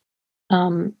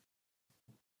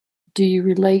 Do you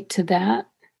relate to that?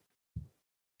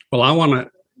 Well,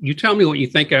 you tell me what you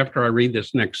think after I read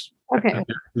this next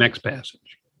passage.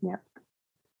 Yeah.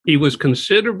 He was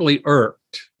considerably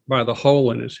irked by the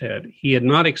hole in his head. He had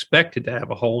not expected to have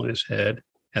a hole in his head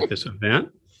at this event.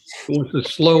 It was the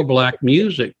slow black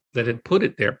music that had put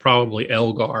it there, probably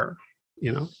Elgar,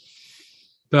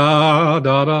 Da,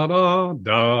 da, da, da,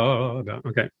 da, da.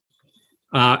 Okay.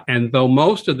 And though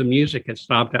most of the music had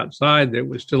stopped outside, there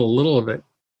was still a little of it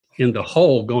in the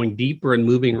hole, going deeper and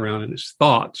moving around in his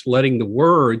thoughts, letting the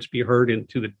words be heard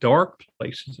into the dark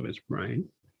places of his brain.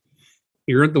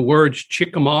 He heard the words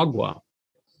Chickamauga,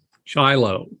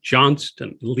 Shiloh,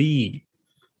 Johnston, Lee,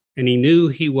 and he knew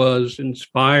he was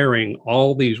inspiring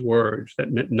all these words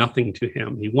that meant nothing to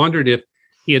him. He wondered if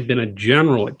he had been a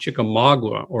general at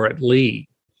Chickamauga or at Lee.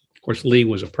 Of course, Lee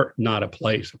was not a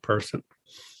place, a person.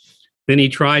 Then he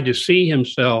tried to see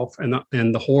himself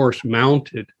and the horse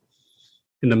mounted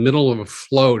in the middle of a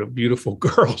float of beautiful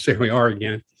girls. There we are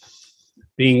again,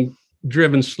 being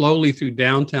driven slowly through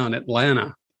downtown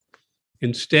Atlanta.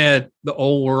 Instead, the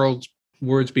old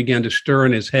words began to stir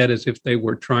in his head as if they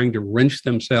were trying to wrench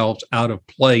themselves out of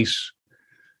place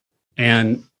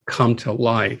and come to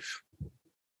life.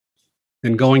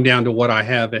 And going down to what I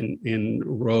have in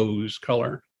rose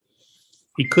color,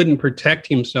 he couldn't protect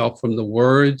himself from the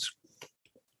words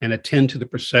and attend to the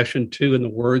procession too, and the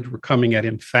words were coming at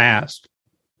him fast.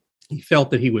 He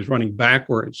felt that he was running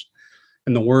backwards,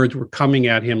 and the words were coming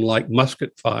at him like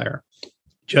musket fire,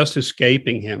 just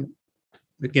escaping him,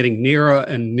 but getting nearer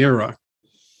and nearer.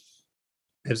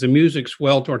 As the music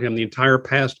swelled toward him, the entire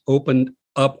past opened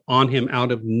up on him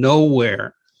out of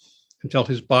nowhere until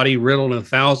his body riddled in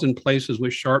 1,000 places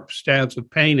with sharp stabs of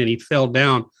pain, and he fell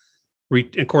down.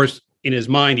 Of course, in his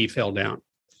mind, he fell down.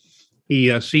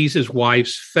 He sees his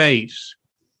wife's face,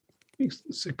 a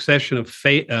succession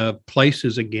of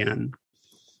places again,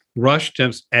 rushed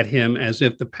at him as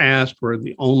if the past were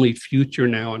the only future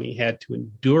now, and he had to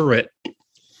endure it.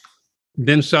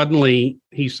 Then suddenly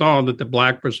he saw that the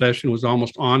black procession was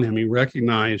almost on him. He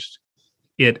recognized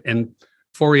it, and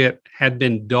for it had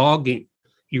been dogging.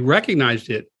 He recognized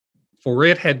it, for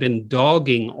it had been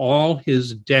dogging all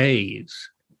his days.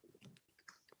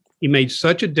 He made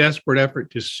such a desperate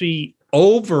effort to see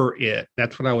over it.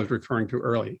 That's what I was referring to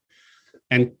earlier,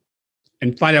 and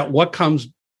find out what comes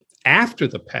after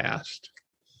the past,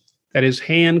 that his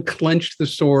hand clenched the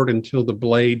sword until the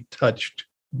blade touched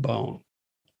bone.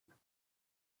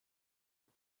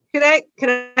 Could I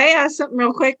ask something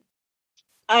real quick?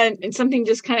 And something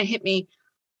just kind of hit me.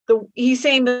 He's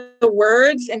saying the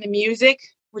words and the music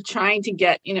were trying to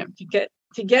get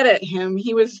at him.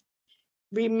 He was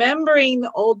remembering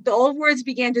the old words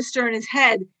began to stir in his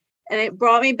head, and it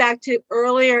brought me back to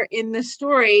earlier in the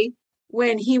story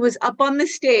when he was up on the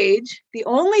stage. The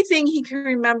only thing he could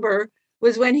remember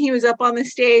was when he was up on the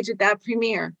stage at that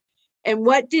premiere. And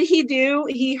what did he do?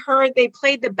 He heard they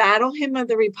played the battle hymn of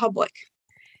the Republic.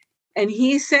 And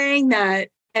he's saying that,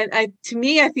 and to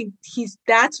me, I think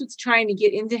that's what's trying to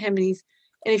get into him. And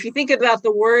if you think about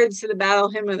the words to the battle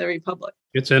hymn of the Republic,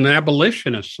 it's an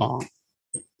abolitionist song.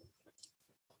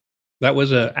 That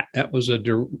was a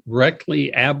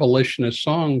directly abolitionist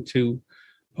song to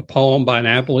a poem by an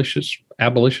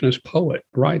abolitionist poet,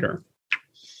 writer.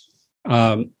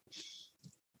 Or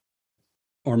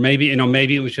maybe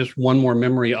it was just one more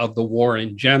memory of the war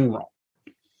in general.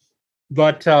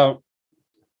 But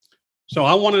so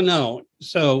I want to know.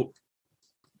 So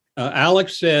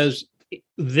Alex says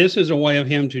this is a way of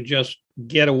him to just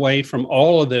get away from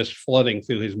all of this flooding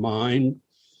through his mind,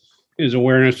 his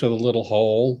awareness of the little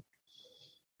hole.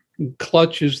 He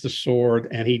clutches the sword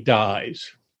and he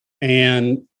dies.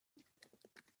 And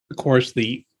of course,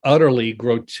 the utterly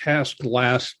grotesque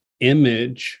last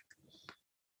image,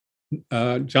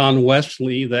 John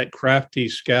Wesley, that crafty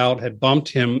scout, had bumped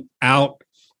him out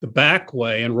the back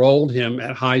way and rolled him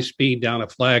at high speed down a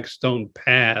flagstone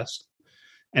pass,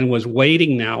 and was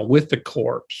waiting now with the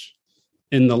corpse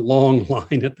in the long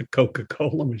line at the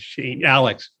Coca-Cola machine.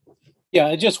 Alex. Yeah,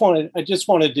 I just wanted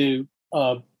to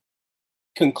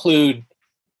conclude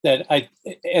that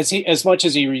as much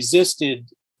as he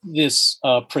resisted this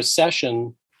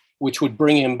procession, which would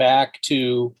bring him back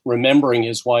to remembering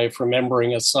his wife,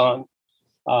 remembering a son,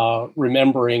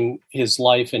 remembering his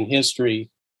life and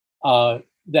history,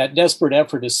 that desperate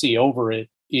effort to see over it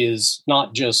is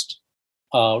not just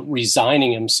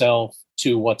resigning himself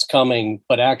to what's coming,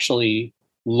 but actually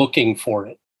looking for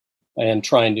it and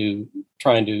trying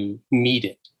to meet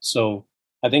it. So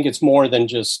I think it's more than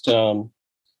just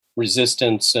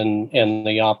resistance and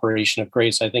the operation of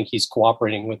grace. I think he's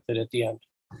cooperating with it at the end.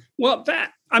 Well, I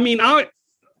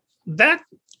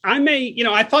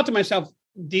thought to myself,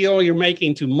 Dio, you're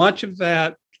making too much of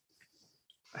that.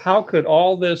 How could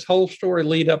all this whole story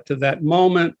lead up to that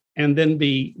moment and then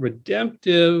be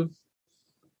redemptive?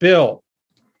 Bill,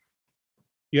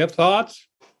 you have thoughts?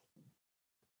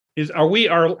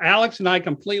 Are Alex and I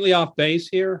completely off base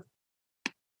here?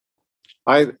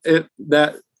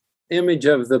 That image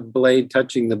of the blade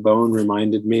touching the bone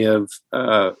reminded me of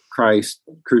Christ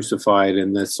crucified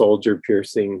and the soldier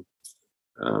piercing,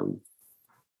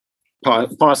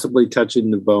 possibly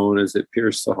touching the bone as it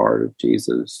pierced the heart of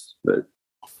Jesus. But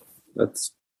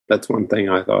that's one thing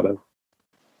I thought of.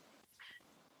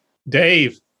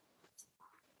 Dave,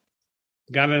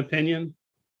 got an opinion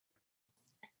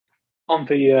on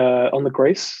the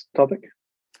grace topic?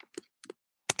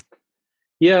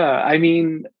 Yeah, I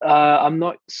mean, I'm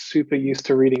not super used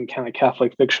to reading kind of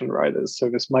Catholic fiction writers, so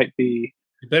this might be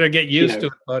You better get used to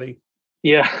it, buddy.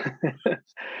 Yeah.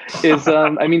 Is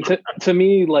I mean, to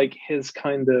me, like, his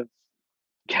kind of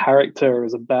character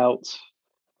is about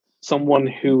someone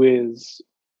who is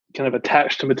kind of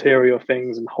attached to material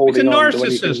things and holding on to anything.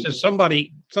 He's a narcissist. Is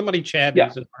somebody Chad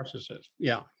is a narcissist.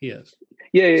 Yeah, he is.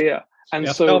 Yeah. And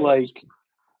so, like,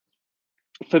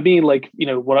 for me, like, you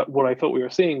know, what I thought we were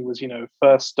seeing was, you know,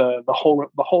 first the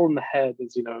hole in the head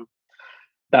is, you know,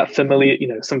 that familiar, you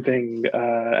know, something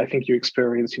I think you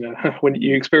experience, you know, when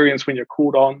you're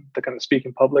called on to kind of speak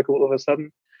in public all of a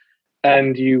sudden,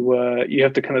 and you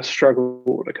have to kind of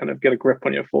struggle to kind of get a grip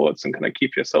on your thoughts and kind of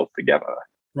keep yourself together.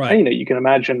 Right. And, you know, you can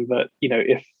imagine that, you know,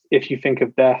 if you think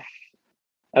of death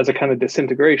as a kind of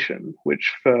disintegration,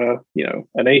 which for, you know,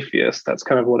 an atheist, that's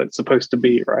kind of what it's supposed to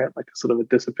be, right? Like a sort of a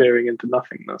disappearing into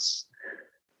nothingness.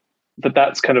 But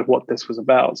that's kind of what this was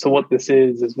about. So what this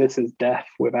is death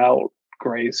without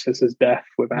grace. This is death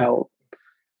without,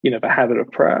 you know, the habit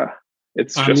of prayer.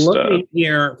 It's I'm just looking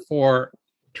here for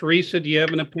Teresa. Do you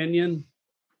have an opinion?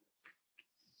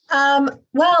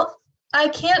 Well, I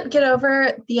can't get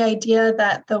over the idea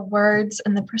that the words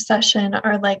and the procession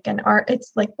are like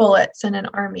it's like bullets in an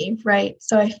army, right?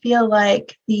 So I feel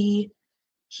like if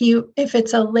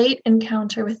it's a late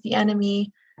encounter with the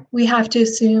enemy, we have to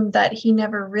assume that he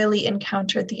never really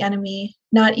encountered the enemy,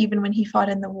 not even when he fought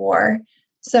in the war.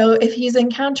 So if he's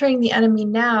encountering the enemy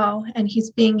now and he's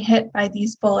being hit by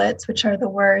these bullets, which are the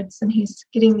words, and he's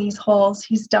getting these holes,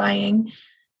 he's dying.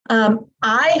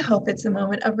 I hope it's a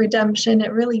moment of redemption.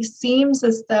 It really seems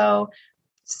as though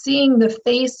seeing the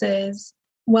faces,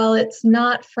 while it's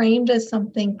not framed as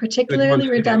something particularly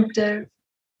redemptive,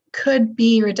 could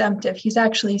be redemptive. He's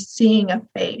actually seeing a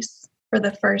face for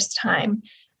the first time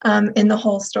in the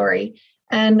whole story.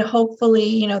 And hopefully,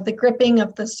 you know, the gripping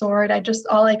of the sword,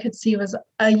 all I could see was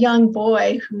a young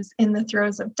boy who's in the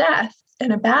throes of death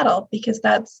in a battle, because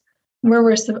that's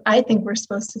where I think we're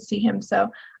supposed to see him.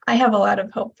 So I have a lot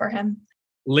of hope for him.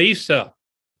 Lisa.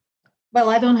 Well,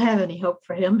 I don't have any hope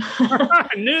for him. I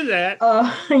knew that.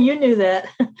 You knew that.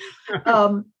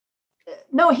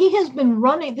 No, he has been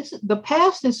running. The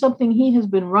past is something he has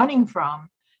been running from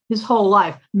his whole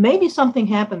life. Maybe something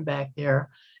happened back there,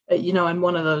 you know, in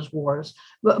one of those wars.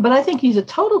 But I think he's a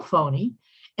total phony.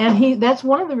 And that's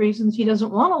one of the reasons he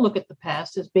doesn't want to look at the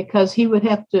past, is because he would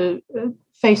have to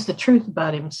face the truth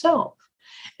about himself.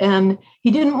 And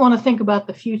he didn't want to think about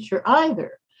the future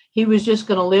either. He was just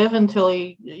going to live until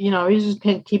he was just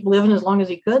going to keep living as long as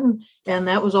he could. And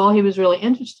that was all he was really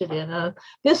interested in. I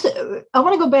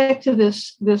want to go back to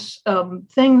this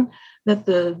thing that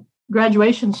the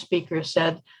graduation speaker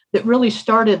said that really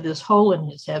started this hole in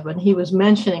his head when he was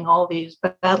mentioning all these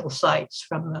battle sites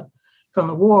from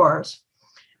the wars,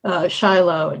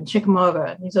 Shiloh and Chickamauga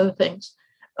and these other things.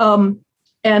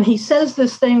 And he says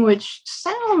this thing which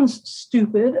sounds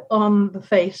stupid on the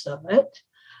face of it.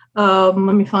 Let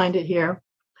me find it here.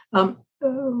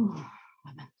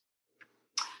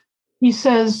 He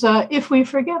says, if we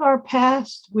forget our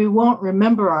past, we won't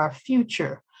remember our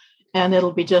future, and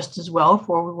it'll be just as well,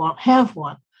 for we won't have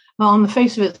one. Well, on the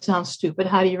face of it, it sounds stupid.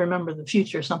 How do you remember the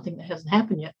future, something that hasn't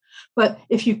happened yet? But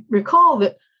if you recall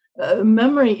that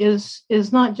memory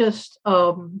is not just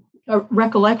a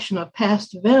recollection of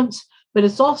past events, but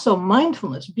it's also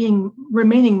mindfulness,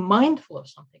 remaining mindful of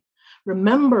something.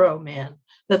 Remember, O man,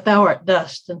 that thou art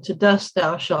dust, and to dust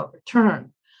thou shalt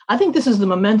return. I think this is the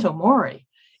memento mori,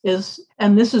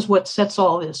 and this is what sets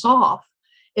all this off,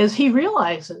 is he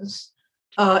realizes,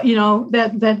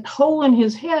 that hole in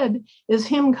his head is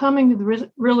him coming to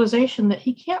the realization that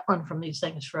he can't run from these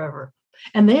things forever.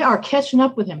 And they are catching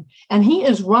up with him. And he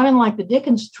is running like the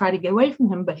dickens to try to get away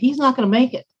from him, but he's not going to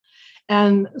make it.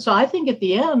 And so I think at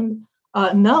the end,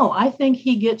 I think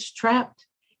he gets trapped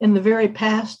in the very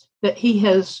past that he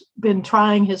has been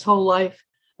trying his whole life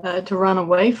to run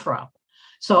away from.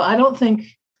 So I don't think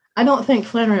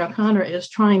Flannery O'Connor is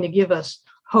trying to give us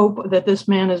hope that this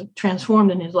man is transformed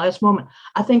in his last moment.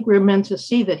 I think we're meant to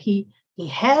see that he's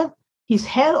had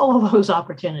all those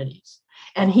opportunities,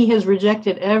 and he has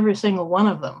rejected every single one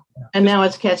of them, and now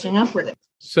it's catching up with him.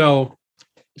 So,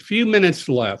 a few minutes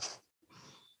left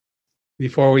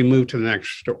before we move to the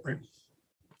next story.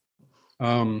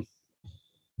 I'm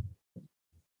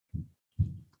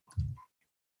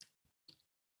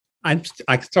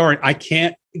sorry, I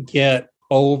can't get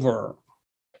over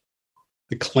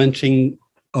the clenching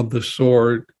of the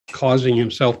sword causing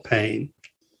himself pain.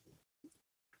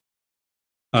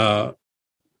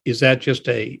 Is that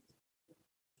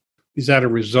a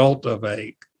result of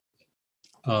a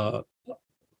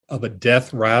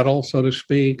death rattle, so to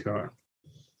speak? Or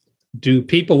do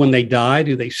people, when they die,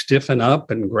 do they stiffen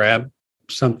up and grab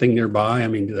something nearby? I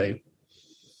mean, do they?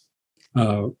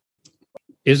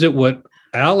 Is it what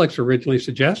Alex originally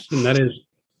suggested, and that is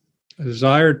a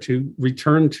desire to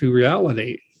return to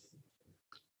reality?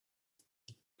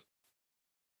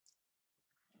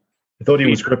 I thought he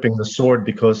was gripping the sword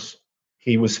because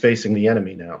he was facing the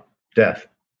enemy now, death.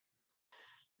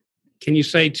 Can you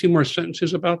say 2 more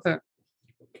sentences about that?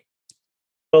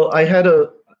 Well, I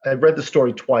read the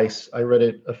story twice. I read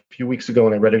it a few weeks ago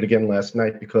and I read it again last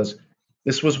night because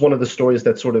this was one of the stories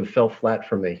that sort of fell flat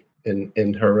for me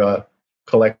in her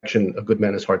collection, A Good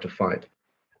Man is Hard to Find.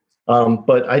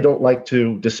 But I don't like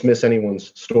to dismiss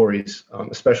anyone's stories,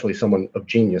 especially someone of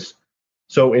genius.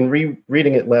 So in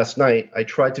reading it last night, I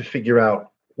tried to figure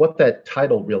out what that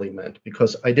title really meant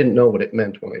because I didn't know what it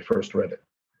meant when I first read it.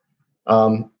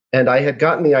 And I had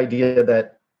gotten the idea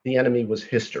that the enemy was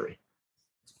history,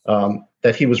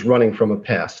 that he was running from a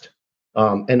past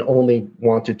and only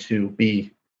wanted to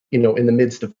be, in the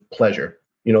midst of pleasure,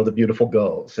 the beautiful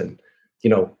girls and,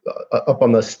 up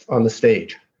on the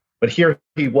stage. But here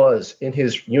he was in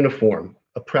his uniform,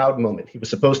 a proud moment. He was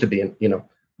supposed to be in,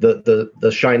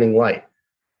 the shining light.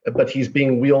 But he's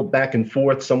being wheeled back and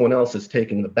forth. Someone else is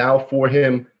taking the bow for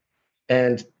him.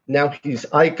 And now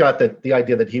I got the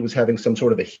idea that he was having some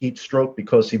sort of a heat stroke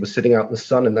because he was sitting out in the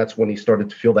sun, and that's when he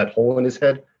started to feel that hole in his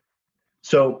head.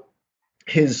 So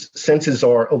his senses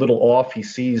are a little off. He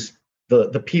sees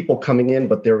the people coming in,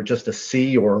 but they're just a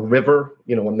sea or a river,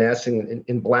 amassing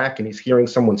in black, and he's hearing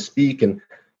someone speak, and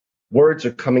words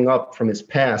are coming up from his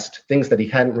past, things that he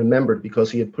hadn't remembered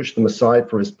because he had pushed them aside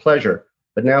for his pleasure.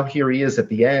 But now here he is at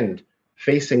the end,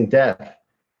 facing death.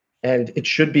 And it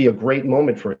should be a great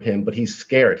moment for him, but he's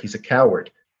scared. He's a coward.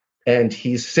 And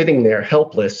he's sitting there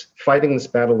helpless, fighting this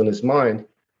battle in his mind,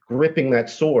 gripping that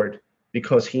sword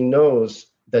because he knows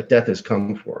that death has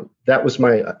come for him. That was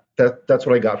that's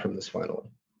what I got from this finally.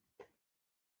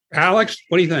 Alex,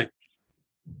 what do you think?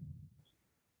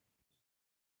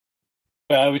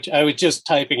 I would just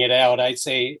typing it out. I'd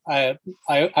say I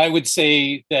would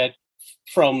say that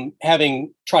from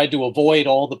having tried to avoid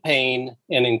all the pain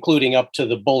and including up to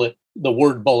the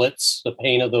word bullets, the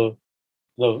pain of the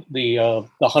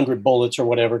 100 bullets or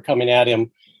whatever coming at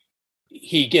him,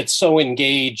 he gets so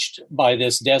engaged by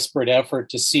this desperate effort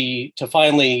to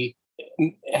finally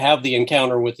have the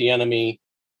encounter with the enemy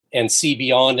and see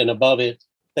beyond and above it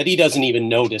that he doesn't even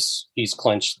notice he's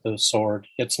clenched the sword.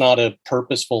 It's not a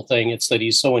purposeful thing. It's that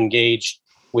he's so engaged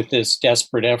with this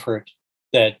desperate effort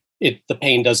that the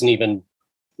pain doesn't even,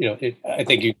 I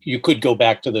think you could go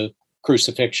back to the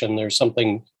crucifixion. There's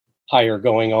something higher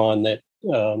going on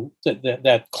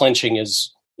that clenching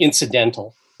is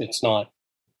incidental. It's not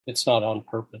on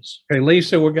purpose. Okay,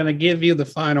 Lisa, we're going to give you the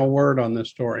final word on this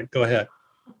story. Go ahead.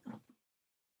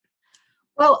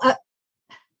 Well,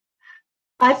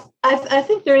 I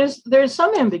think there is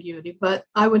some ambiguity, but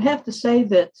I would have to say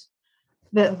that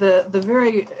the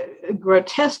very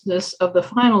grotesqueness of the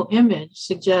final image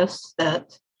suggests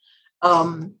that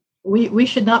we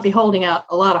should not be holding out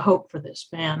a lot of hope for this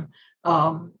man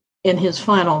in his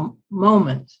final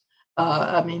moment.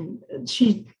 I mean,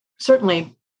 she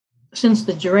certainly, since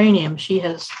the geranium, she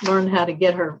has learned how to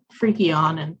get her freaky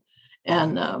on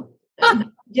and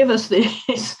give us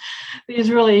these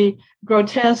really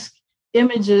grotesque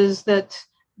images that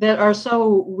are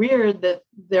so weird that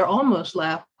they're almost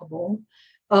laughable.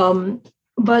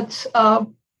 But I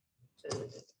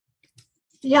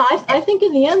think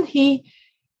in the end he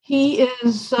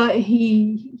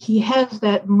has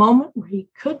that moment where he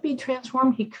could be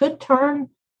transformed. He could turn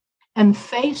and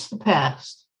face the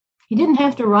past. He didn't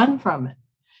have to run from it.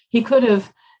 He could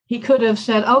have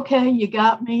said, "Okay, you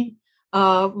got me.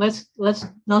 Let's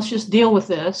just deal with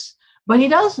this." But he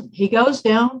doesn't. He goes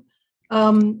down,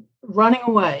 running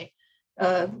away.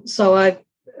 So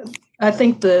I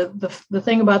think the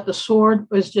thing about the sword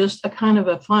was just a kind of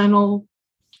a final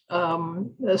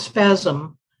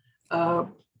spasm,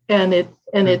 and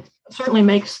it certainly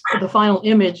makes the final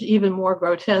image even more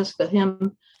grotesque. That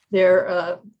him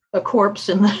there, a corpse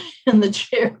in the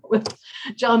chair with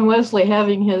John Wesley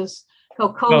having his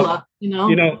Coca-Cola.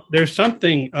 Well, there's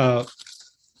something.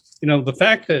 The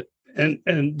fact that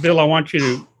and Bill, I want you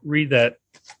to read that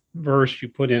verse you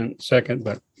put in second,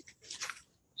 but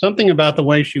something about the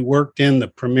way she worked in the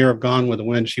premiere of Gone with the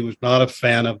Wind. She was not a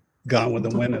fan of Gone with the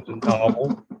Wind as a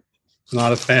novel,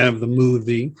 not a fan of the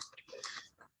movie.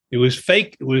 It was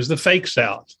fake. It was the fake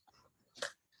South,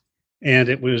 and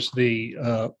it was the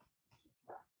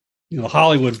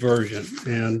Hollywood version.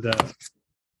 And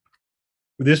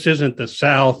this isn't the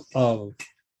South of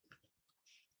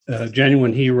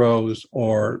genuine heroes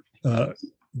or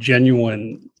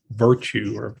genuine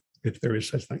virtue, or if there is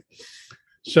such thing.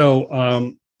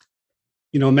 So,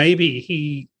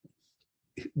 maybe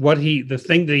the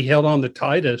thing that he held on the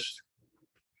tightest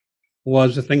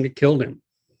was the thing that killed him.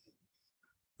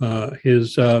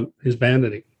 His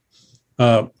vanity.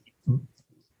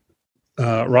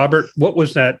 Robert, what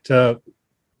was that? Tell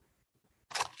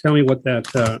me what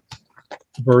that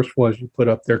verse was you put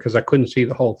up there, because I couldn't see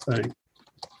the whole thing.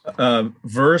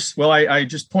 Verse. Well, I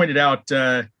just pointed out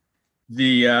that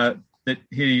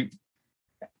he,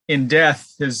 in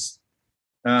death, his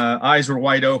eyes were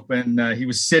wide open. He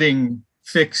was sitting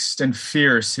fixed and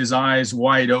fierce, his eyes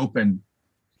wide open.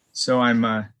 So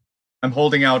I'm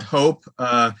holding out hope,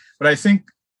 but I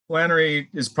think Flannery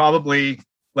is probably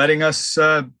letting us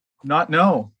not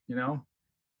know, but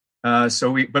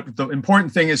the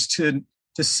important thing is to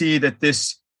see that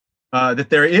that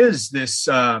there is this,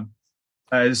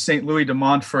 as St. Louis de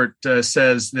Montfort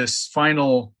says, this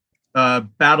final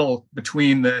battle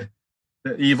between the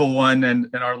evil one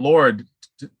and our Lord.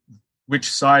 Which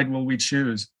side will we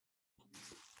choose?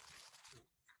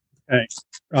 Okay.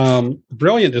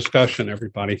 Brilliant discussion,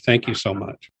 everybody. Thank you so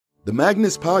much. The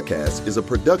Magnus Podcast is a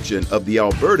production of the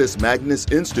Albertus Magnus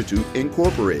Institute,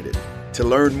 Incorporated. To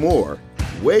learn more,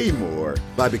 way more,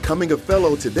 by becoming a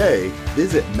fellow today,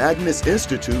 visit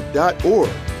magnusinstitute.org.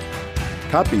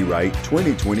 Copyright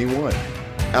 2021.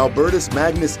 Albertus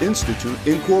Magnus Institute,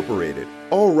 Incorporated.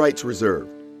 All rights reserved.